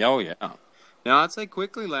 But. Oh, yeah. Now, I'd say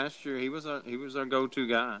quickly last year, he was our go-to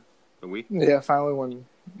guy. Finally,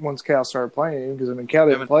 once Cal started playing him, because, Cal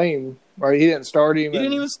didn't play him. Right? He didn't start him. He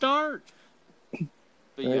didn't even start.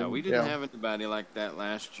 But, we didn't have anybody like that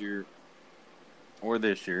last year or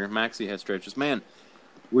this year. Maxie had stretches. Man,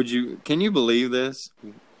 can you believe this?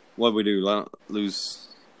 What did we do? Lose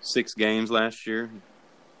 6 games last year?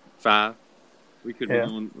 5? We could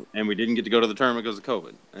have won, and we didn't get to go to the tournament because of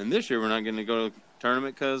COVID. And this year we're not going to go to the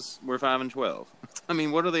tournament because we're 5-12.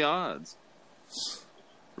 What are the odds?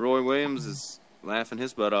 Roy Williams is laughing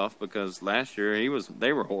his butt off because last year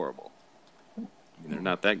they were horrible. They're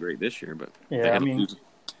not that great this year, but they had to lose.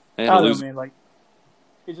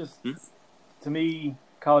 It just to me,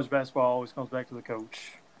 college basketball always comes back to the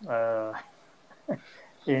coach,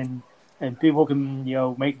 and people can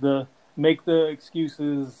make the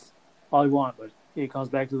excuses all you want, but it comes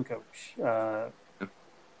back to the coach. The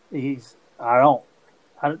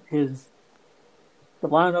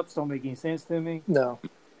lineups don't make any sense to me. No.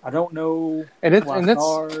 I don't know. And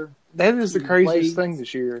that is the craziest thing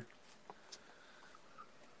this year.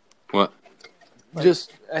 What?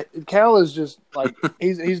 Just Cal is just like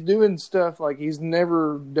he's doing stuff like he's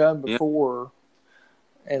never done before.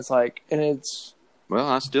 And it's like,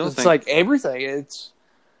 I still think like everything. It's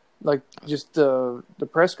like just the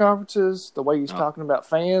press conferences, the way he's talking about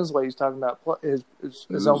fans, the way he's talking about his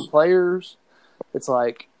own players. It's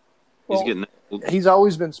like he's getting old. He's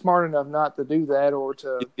always been smart enough not to do that or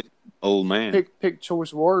to old man pick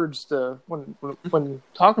choice words to when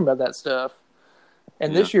talking about that stuff.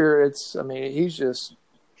 And this year, he's just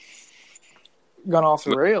gone off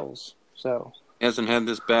the rails. So he hasn't had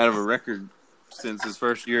this bad of a record since his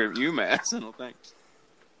first year at UMass, I don't think.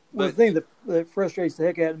 Well, the thing that frustrates the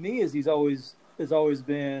heck out of me is has always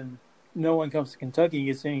been no one comes to Kentucky and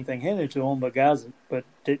gets anything handed to him, but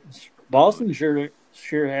Boston sure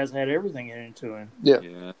has had everything handed to him. Yeah,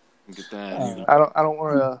 get that. I don't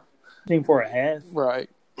want to team for a half, right?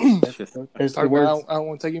 That's I don't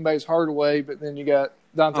want to take anybody's heart away, but then you got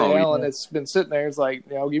Dante Allen that's been sitting there. It's like,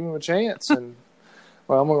 give him a chance, and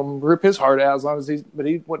I'm going to rip his heart out as long as he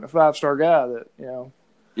wasn't a 5-star guy that.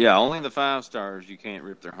 Yeah, only the 5 stars you can't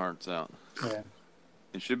rip their hearts out. Yeah,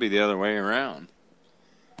 it should be the other way around.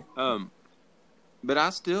 But I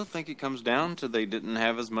still think it comes down to they didn't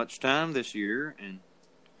have as much time this year and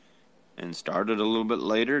started a little bit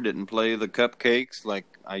later, didn't play the cupcakes like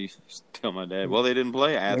I used to tell my dad. Well, they didn't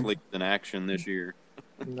play athletes in action this year.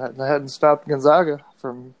 That hadn't stopped Gonzaga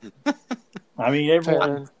from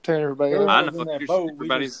everyone tearing everybody up. I know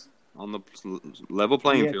everybody's on the level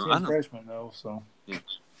playing field. I know. Freshmen though, so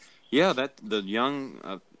that the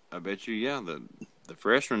young, I bet you, the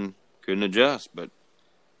freshmen couldn't adjust, but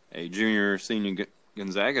a junior, senior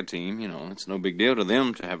Gonzaga team, it's no big deal to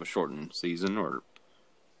them to have a shortened season or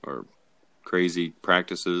crazy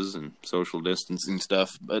practices and social distancing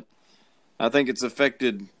stuff. But I think it's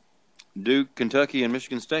affected Duke, Kentucky, and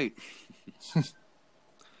Michigan State.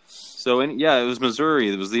 So, it was Missouri.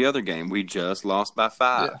 It was the other game. We just lost by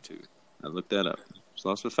 5 too. I looked that up. Just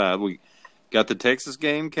lost by 5. We got the Texas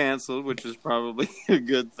game canceled, which is probably a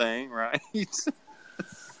good thing, right?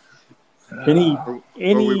 Any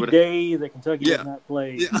day that Kentucky does not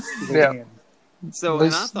play, So,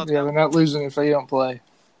 and I thought they're not losing if they don't play.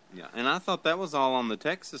 Yeah, and I thought that was all on the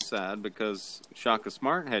Texas side because Shaka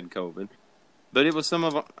Smart had COVID, but it was some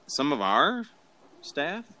of our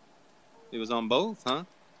staff. It was on both, huh?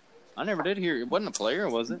 I never did hear it. Wasn't a player,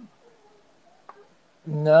 was it?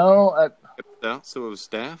 No. So it was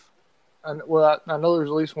staff? I know there's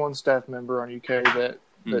at least one staff member on UK that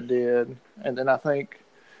did. And then I think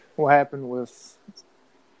what happened with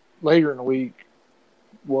later in the week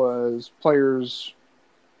was players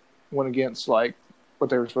went against, like, what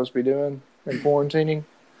they were supposed to be doing and quarantining.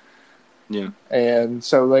 Yeah. And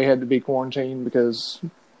so they had to be quarantined because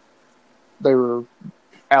they were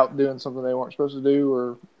out doing something they weren't supposed to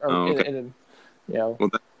do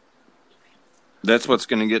that's what's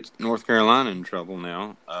going to get North Carolina in trouble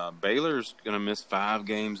now. Baylor's going to miss 5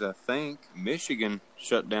 games, I think. Michigan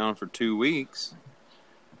shut down for 2 weeks.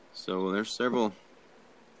 So there's several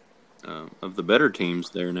of the better teams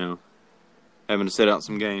there now having to sit out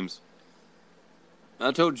some games.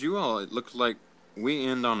 I told you all it looks like we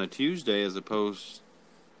end on a Tuesday as opposed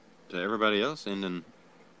to everybody else ending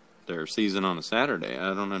their season on a Saturday.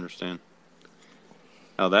 I don't understand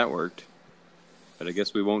how that worked. But I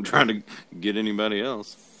guess we won't try to get anybody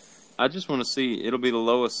else. I just want to see. It'll be the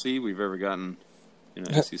lowest seed we've ever gotten in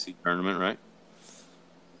an SEC tournament, right?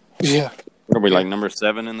 Yeah. Are we like number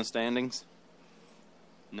 7 in the standings?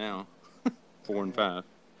 Now, 4 and 5.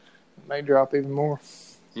 May drop even more.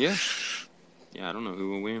 Yeah. Yeah, I don't know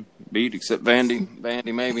who will win. Beat except Vandy.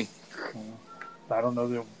 Vandy, maybe. I don't know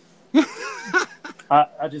them.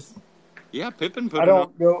 I just. Yeah, Pippen put. I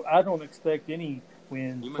don't expect any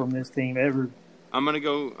wins from this team ever. I'm gonna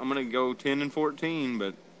go 10-14,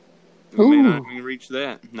 but we may not even reach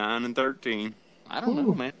that. 9-13. I don't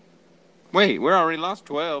know, man. Wait, we're already lost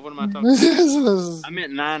 12. What am I talking about? I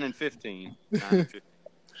meant 9-15. 9-15.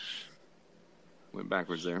 Went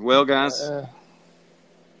backwards there. Well, guys.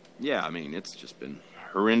 Yeah, I mean, it's just been a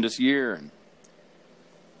horrendous year, and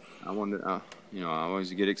I wonder. I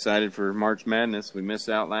always get excited for March Madness. We missed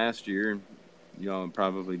out last year, and y'all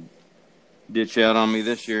probably ditch out on me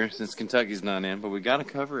this year since Kentucky's not in. But we got to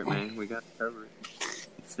cover it, man. We got to cover it.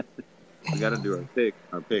 We got to do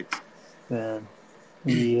our picks. Yeah.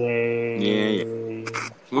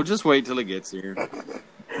 We'll just wait till it gets here.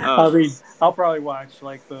 I mean, I'll probably watch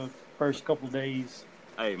like the first couple of days.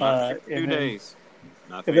 Hey, my 2 days.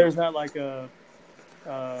 If there's not like a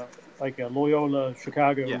Loyola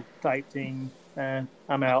Chicago type team,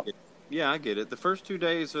 I'm out. Yeah, I get it. The first 2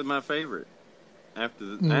 days are my favorite.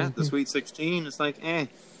 After that, the Sweet 16, it's like,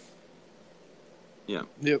 Yeah.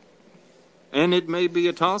 Yep. And it may be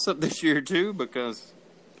a toss-up this year, too, because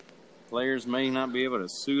players may not be able to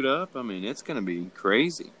suit up. I mean, it's going to be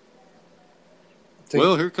crazy.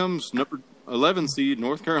 Well, here comes number 11 seed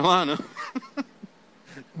North Carolina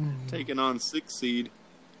taking on 6 seed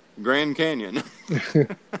Grand Canyon.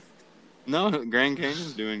 No, Grand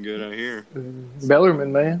Canyon's doing good out here.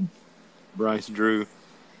 Bellarmine, man. Bryce Drew.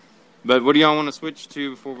 But what do y'all want to switch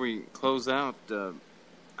to before we close out?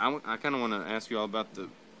 I kind of want to ask you all about the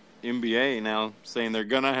NBA now, saying they're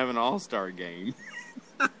going to have an all-star game.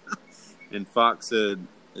 And Fox said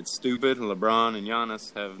it's stupid. LeBron and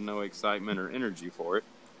Giannis have no excitement or energy for it.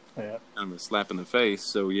 Yeah. Kind of a slap in the face.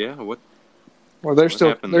 So, yeah, what? Well, they're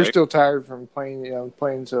still tired from playing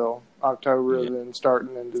until October and then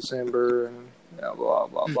starting in December and blah,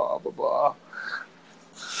 blah, blah, blah, blah.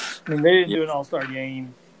 I mean, they didn't do an all-star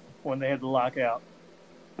game when they had the lockout.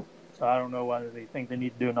 So I don't know why they think they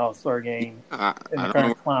need to do an all-star game in the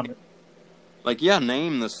current climate. Like, yeah,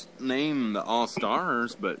 name the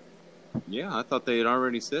all-stars, but, yeah, I thought they had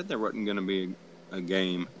already said there wasn't going to be a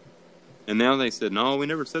game. And now they said, no, we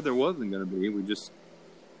never said there wasn't going to be. We just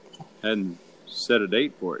hadn't set a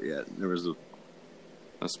date for it yet. There was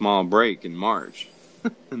a small break in March.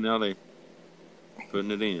 And now they're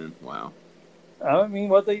putting it in. Wow. I mean,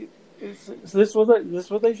 this is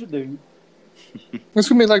what they should do. It's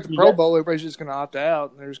going to be like the Pro Bowl. Everybody's just going to opt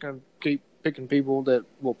out, and they're just going to keep picking people that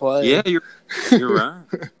will play. Yeah, you're right.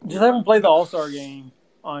 Just have them play the All-Star game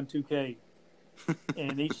on 2K.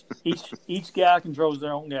 And each guy controls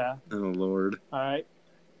their own guy. Oh, Lord. All right.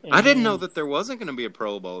 And I didn't know that there wasn't going to be a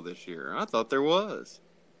Pro Bowl this year. I thought there was.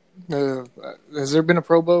 Has there been a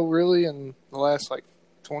Pro Bowl really in the last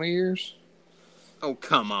 20 years? Oh,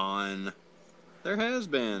 come on. There has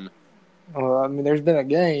been. Well, I mean, there's been a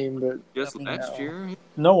game, but just last year.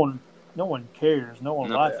 No one cares. No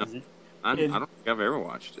one watches it. I don't think I've ever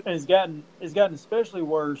watched it. And it's gotten especially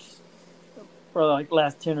worse for the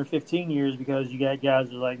last 10 or 15 years because you got guys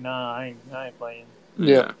that are like, nah, I ain't playing.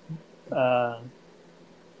 Yeah.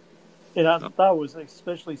 And I thought it was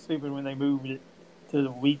especially stupid when they moved it to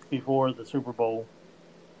the week before the Super Bowl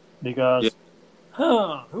because,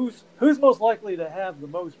 who's most likely to have the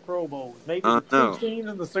most Pro Bowls? Maybe the two teams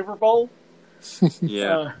in the Super Bowl.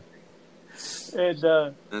 Yeah,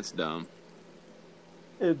 and that's dumb.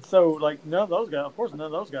 And so, none of those guys. Of course, none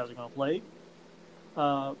of those guys are going to play.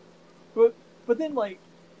 But then, I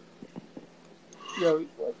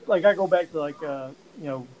go back to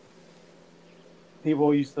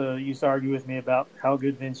people used to argue with me about how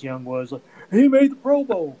good Vince Young was. Like, he made the Pro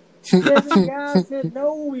Bowl. 7 guys said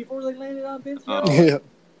no before they landed on Vince Young. Yeah.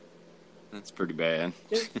 That's pretty bad.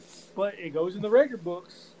 But it goes in the record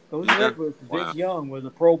books. Vince Young was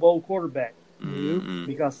a Pro Bowl quarterback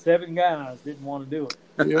because 7 guys didn't want to do it.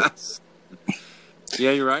 Yep.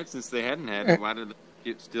 Yeah, you're right. Since they hadn't had it, why did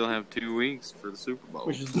they still have 2 weeks for the Super Bowl?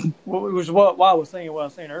 Which is what I was saying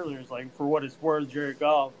earlier. Is for what it's worth, Jared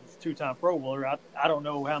Goff is a 2-time Pro Bowler. I don't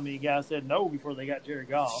know how many guys said no before they got Jared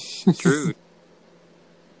Goff. True.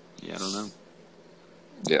 Yeah, I don't know.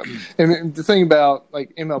 Yeah, and the thing about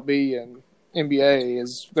MLB and NBA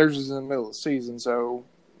is theirs is in the middle of the season, so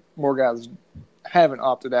more guys haven't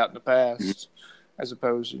opted out in the past, as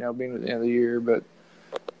opposed to being at the end of the year. But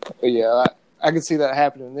yeah, I could see that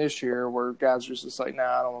happening this year, where guys are just like,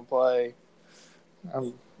 "Nah, I don't want to play.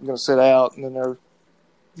 I'm going to sit out," and then they're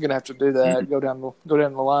going to have to do that. Go down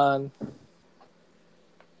the line.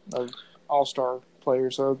 of All-Star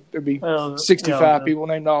players, so there'd be 65 people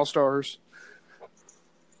named All-Stars.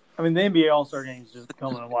 I mean, the NBA All-Star Game is just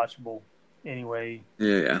becoming unwatchable anyway.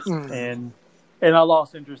 Yeah. And I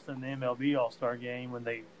lost interest in the MLB All-Star Game when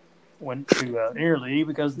they went to interleague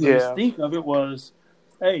because the mystique of it was,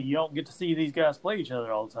 hey, you don't get to see these guys play each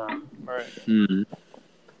other all the time. Right. Mm-hmm.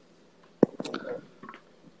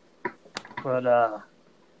 But I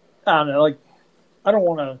don't know. Like, I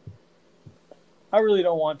really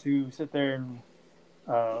don't want to sit there and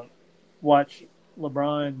watch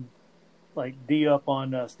LeBron like D up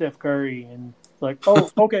on Steph Curry and like, oh,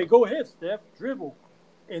 okay, go ahead, Steph, dribble,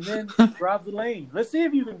 and then drive the lane. Let's see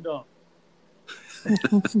if you can dunk.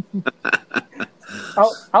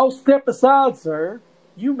 I'll step aside, sir.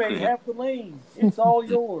 You may have the lane. It's all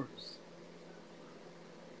yours.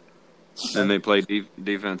 And they play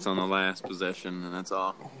defense on the last possession, and that's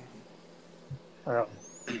all. I don't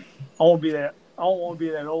want to be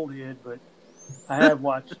that old head, but I have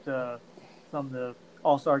watched some of the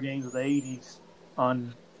All-Star games of the '80s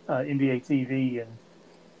on NBA TV, and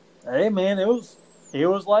hey, man, it was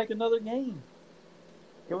like another game.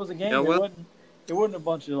 It was a game. It wasn't a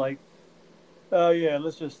bunch of like, oh yeah,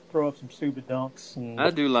 let's just throw up some stupid dunks. And I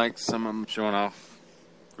do like some of them showing off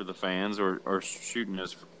for the fans or shooting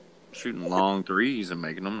long threes and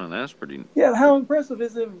making them, and that's pretty. Yeah, how impressive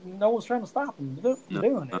is it? No one's trying to stop them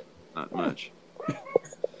doing it. Not much.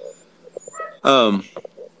 An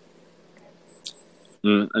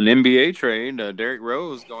NBA trade, Derrick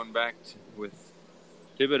Rose going back with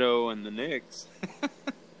Thibodeau and the Knicks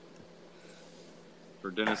for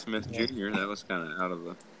Dennis Smith Jr. That was kind of out of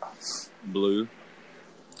the blue.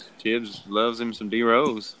 Tibbs loves him some D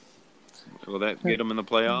Rose. Will that get him in the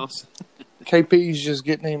playoffs? KP's just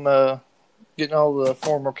getting all the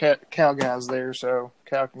former Cal guys there, so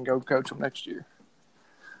Cal can go coach them next year.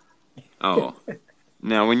 Oh.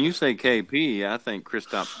 Now, when you say KP, I think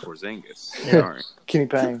Kristaps Porzingis. Sorry. Kenny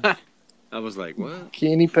Payne. I was like, what?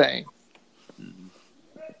 Kenny Payne.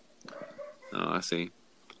 Oh, I see.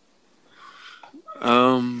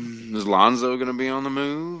 Is Lonzo going to be on the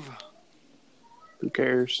move? Who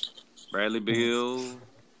cares? Bradley Beal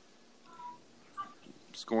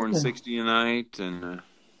scoring 60 a night and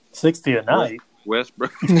 60 a night.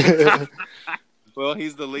 Westbrook. Well,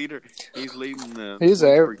 he's the leader. He's leading the. He's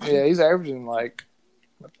averaging like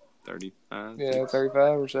 35. Yeah,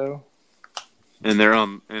 35 or so. And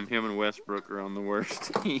and him and Westbrook are on the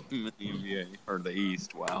worst team in the NBA or the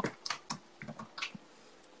East. Wow,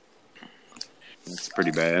 that's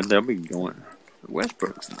pretty bad. They'll be going.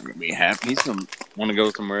 Westbrook's not going to be happy. He's going to want to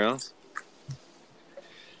go somewhere else.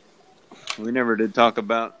 We never did talk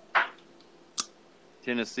about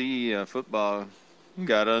Tennessee football.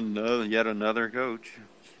 Got yet another coach.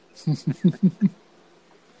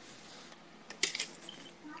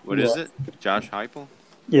 What is it? Josh Heupel?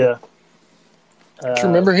 Yeah. Do you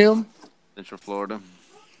remember him? Central Florida.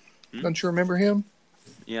 Don't you remember him?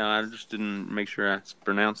 Yeah, I just didn't make sure I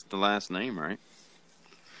pronounced the last name right.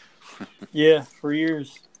 Yeah, for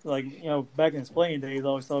years, like, back in his playing days, I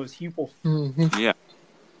always thought it was Heupel. Mm-hmm. Yeah.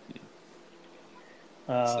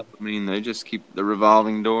 So, they just keep the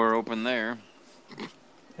revolving door open there.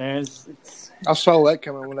 And I saw that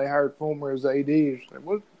coming when they hired Fulmer as the AD. Like,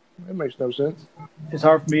 what? That makes no sense. It's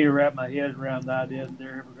hard for me to wrap my head around the idea that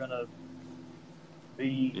they're ever going to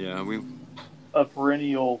be a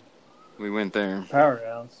perennial we went there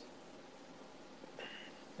powerhouse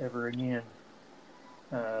ever again.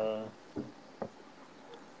 And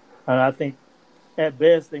I think at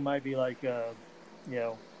best they might be like, like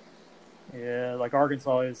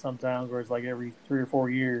Arkansas is sometimes, where it's like every 3 or 4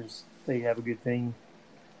 years they have a good team.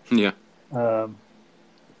 Yeah. Them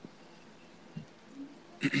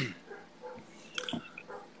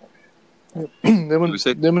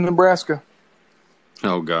in Nebraska.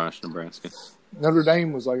 Oh gosh, Nebraska. Notre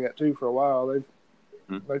Dame was like that too for a while. They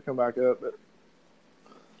come back up, but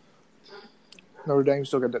Notre Dame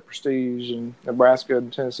still got that prestige, and Nebraska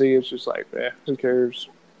and Tennessee, it's just like, who cares?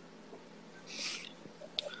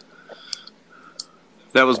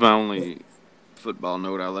 That was my only football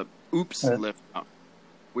note I left out.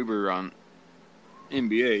 We were on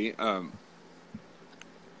NBA.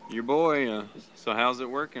 Your boy, so how's it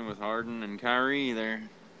working with Harden and Kyrie there?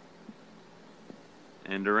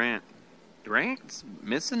 And Durant. Durant's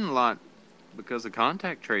missing a lot because of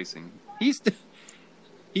contact tracing. He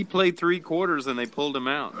played 3 quarters and they pulled him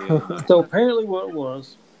out. So apparently what it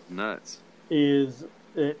was nuts is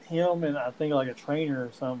that him and I think like a trainer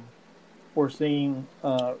or something were seen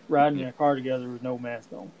riding in a car together with no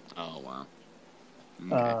mask on. Oh, wow.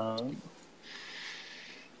 Okay.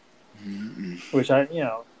 Which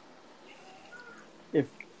if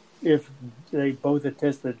if they both had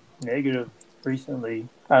tested negative recently,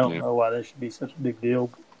 I don't know why that should be such a big deal.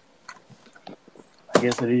 I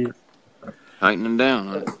guess it is. Tightening down,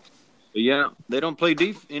 huh? But yeah, they don't play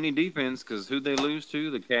any defense because who'd they lose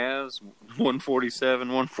to? The Cavs, 147,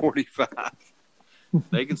 145.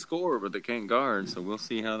 They can score, but they can't guard. So we'll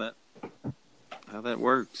see how that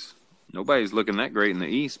works. Nobody's looking that great in the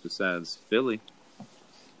East besides Philly.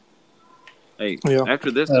 Hey,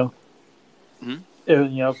 after this, if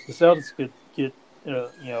the Celtics could get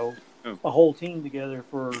a whole team together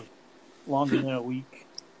for longer than a week,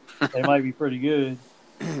 they might be pretty good.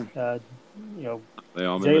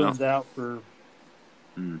 Jalen's out for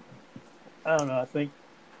I don't know. I think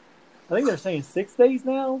they're saying 6 days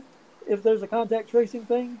now. If there's a contact tracing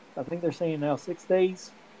thing, I think they're saying now 6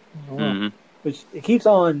 days. Which it keeps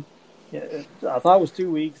on. I thought it was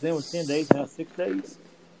 2 weeks, then it was 10 days, now 6 days.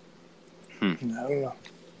 I don't know.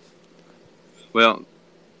 Well,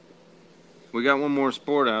 we got one more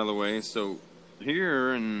sport out of the way. So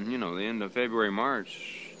here in the end of February,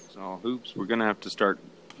 March, it's all hoops. We're gonna have to start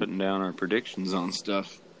putting down our predictions on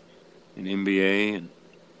stuff in NBA and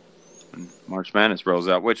when March Madness rolls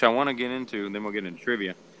out, which I want to get into, and then we'll get into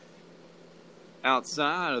trivia.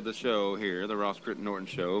 Outside of the show here, the Ross Critton Norton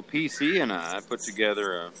Show, PC and I put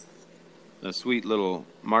together a sweet little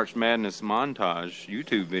March Madness montage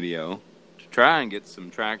YouTube video to try and get some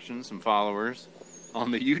traction, some followers on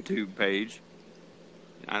the YouTube page.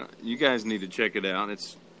 You guys need to check it out.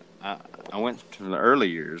 I went to the early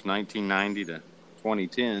years, 1990 to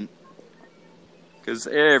 2010, because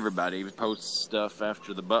everybody posts stuff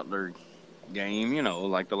after the Butler game,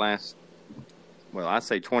 like the last, I'd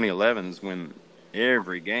say 2011 is when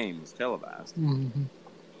every game was televised.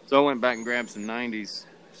 So I went back and grabbed some 90s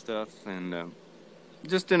stuff, and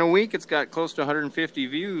just in a week it's got close to 150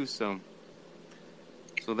 views, so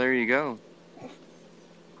there you go.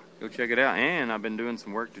 Go check it out. And I've been doing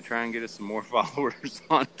some work to try and get us some more followers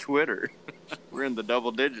on Twitter. We're in the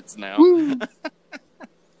double digits now.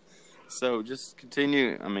 So just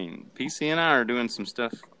continue. I mean, PC and I are doing some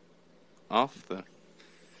stuff outside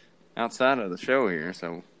of the show here,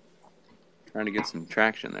 so trying to get some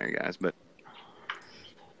traction there, guys. But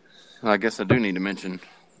I guess I do need to mention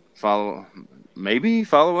follow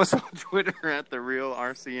us on Twitter at The Real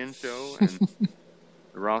RCN Show and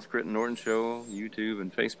the Ross Critton Norton Show YouTube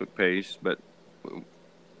and Facebook page. But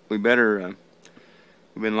we better,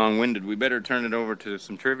 we've been long-winded. We better turn it over to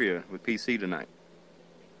some trivia with PC tonight.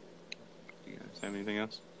 You guys have anything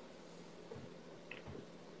else?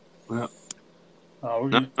 Well,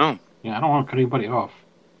 no. Yeah, I don't want to cut anybody off.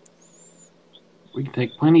 We can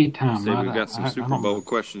take plenty of time. We've got some Super Bowl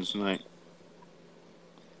questions tonight.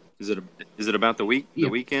 Is it about the week? Yeah.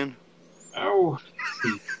 The weekend? Oh,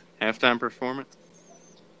 Halftime performance?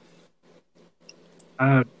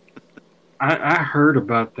 I heard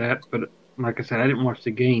about that, but like I said, I didn't watch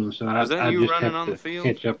the game, so I just have to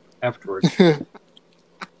catch up afterwards.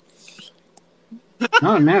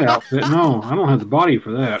 Not in that outfit. No, I don't have the body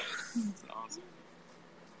for that. That's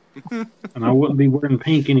awesome. And I wouldn't be wearing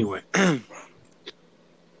pink anyway.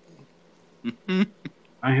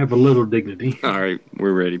 I have a little dignity. All right,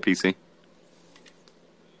 we're ready, PC.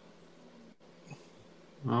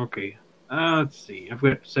 Okay. Let's see. I've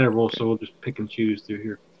got several, so we'll just pick and choose through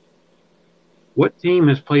here. What team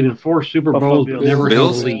has played in 4 Super Bowls but never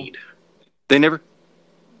held a lead? They never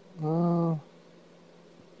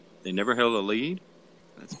held a lead?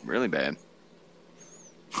 That's really bad.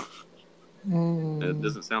 That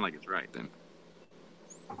doesn't sound like it's right, then.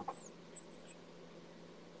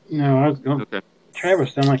 No, I was going. Okay.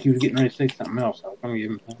 Travis sounded like he was getting ready to say something else. I was going to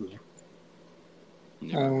give him something.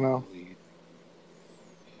 I don't know.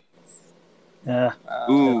 Yeah, that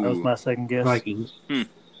was my second guess. Vikings.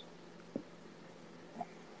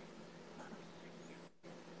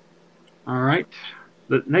 All right.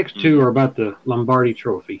 The next two are about the Lombardi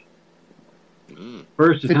Trophy.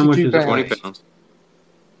 First is how much is it? 20 pounds.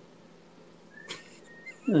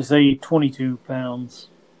 Let's say 22 pounds.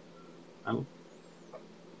 Oh.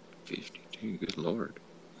 52, good Lord.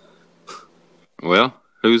 Well,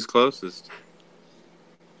 who's closest?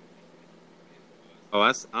 Oh,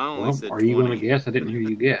 I only said 20. Are you going to guess? I didn't hear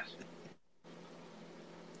you guess.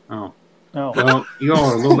 Oh. Oh. Well, you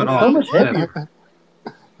all are a little bit off. How much heavier?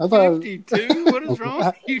 I thought 52? What is wrong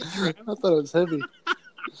with you, Travis? I thought it was heavy.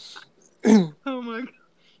 Oh, my God.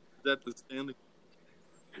 Is that the standing?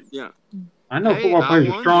 Yeah. I know football players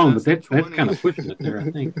are strong, but that's kind of pushing it there, I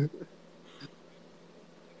think.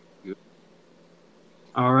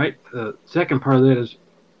 All right. The second part of that is,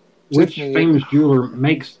 which famous jeweler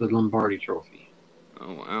makes the Lombardi Trophy?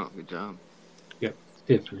 Oh, wow. Good job. Yep.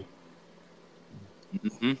 Tiffany.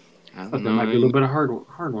 Mm-hmm. I thought there might be a little bit of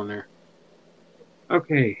hard one there.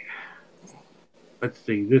 Okay. Let's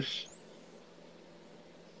see. This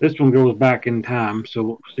one goes back in time, so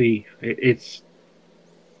we'll see. It's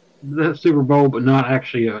the Super Bowl, but not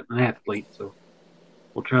actually an athlete, so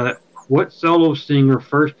we'll try that. What solo singer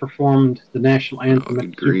first performed the national anthem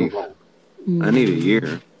at the Super Bowl? I need a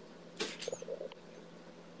year.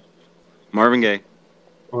 Marvin Gaye.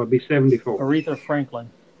 Well, it'd be 74. Aretha Franklin.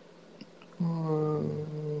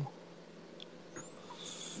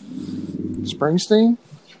 Springsteen?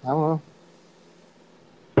 I don't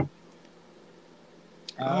know.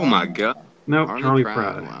 Oh my God! No, Charlie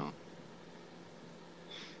Pride. Wow.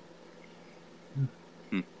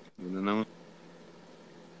 You don't know?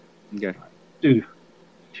 Okay. Do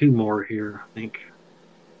 2 more here, I think.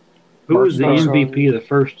 Who was the MVP of the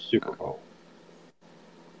first Super Bowl?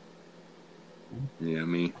 Yeah,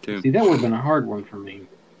 me too. See, that would have been a hard one for me.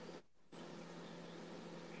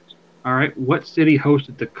 All right, what city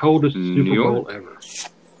hosted the coldest Super Bowl ever?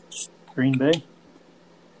 Green Bay.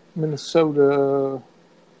 Minnesota,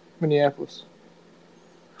 Minneapolis.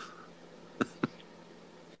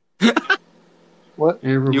 What?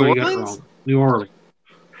 Everybody got it wrong. New Orleans.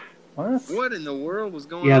 What in the world was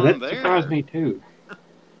going on there? Yeah, that surprised me too.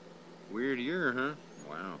 Weird year, huh?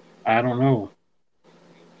 Wow. I don't know.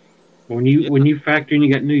 When you factor in,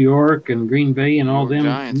 you got New York and Green Bay and all them,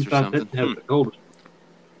 Giants you thought that had the coldest.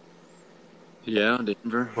 Yeah,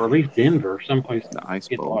 Denver. Or at least Denver, someplace. The Ice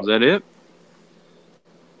Bowl. Is that it?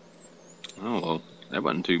 Oh, well, that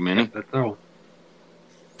wasn't too many. That's all.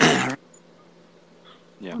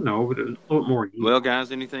 Yeah. No, but it was a little more. Well,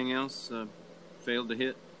 guys, anything else failed to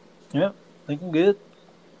hit? Yeah, I think I'm good.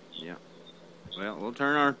 Yeah. Well, we'll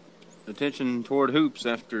turn our attention toward hoops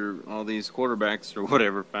after all these quarterbacks or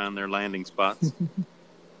whatever find their landing spots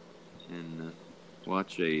and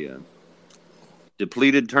watch a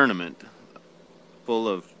depleted tournament full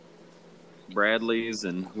of Bradleys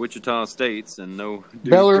and Wichita States and no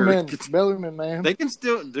Duke. Bellarmine, man. They can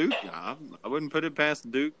still Duke. I wouldn't put it past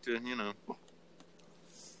Duke to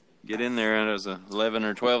get in there as a 11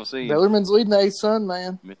 or 12 seed. Bellarmine's leading A-Sun,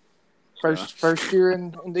 man. First year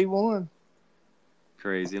in D1.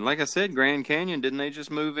 Crazy. And like I said, Grand Canyon, didn't they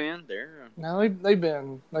just move in there? No, they've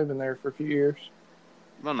been there for a few years.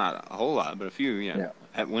 Well, not a whole lot, but a few, yeah.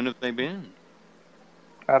 When have they been?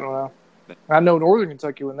 I don't know. I know Northern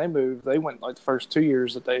Kentucky, when they moved, they went like the first 2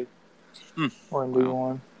 years that they were in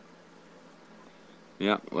D1.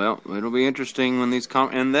 Yeah, well, it'll be interesting when these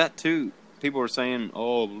and that too. People are saying,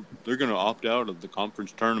 "Oh, they're going to opt out of the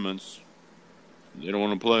conference tournaments. They don't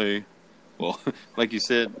want to play." Well, like you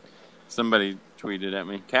said, somebody tweeted at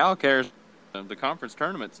me, "Cal cares the conference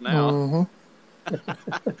tournaments now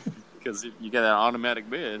because you get an automatic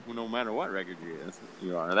bid, no matter what record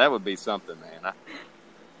you are." That would be something, man.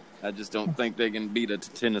 I just don't think they can beat a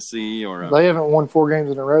Tennessee or. They haven't won 4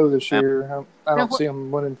 games in a row this year. I don't see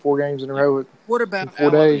them winning 4 games in a row. What about in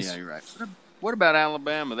 4 days? Yeah, you're right. What about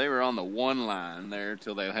Alabama? They were on the 1 line there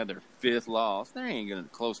until they had their 5th loss. They ain't getting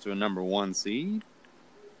close to a number 1 seed.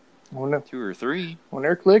 2 or 3. When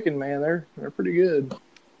they're clicking, man, they're pretty good.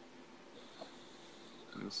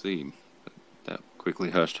 We'll see. That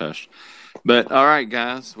quickly hushed. But all right,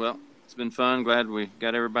 guys. Well, it's been fun. Glad we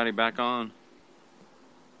got everybody back on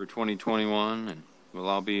for 2021, and we'll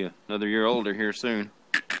all be another year older here soon.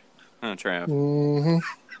 Huh, Trav?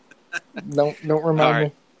 Don't remind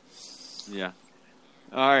me. Yeah.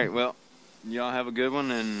 All right. Well, y'all have a good one,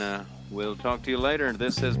 and we'll talk to you later.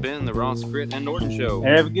 This has been the Ross Critton and Norton Show.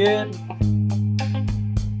 Have a good.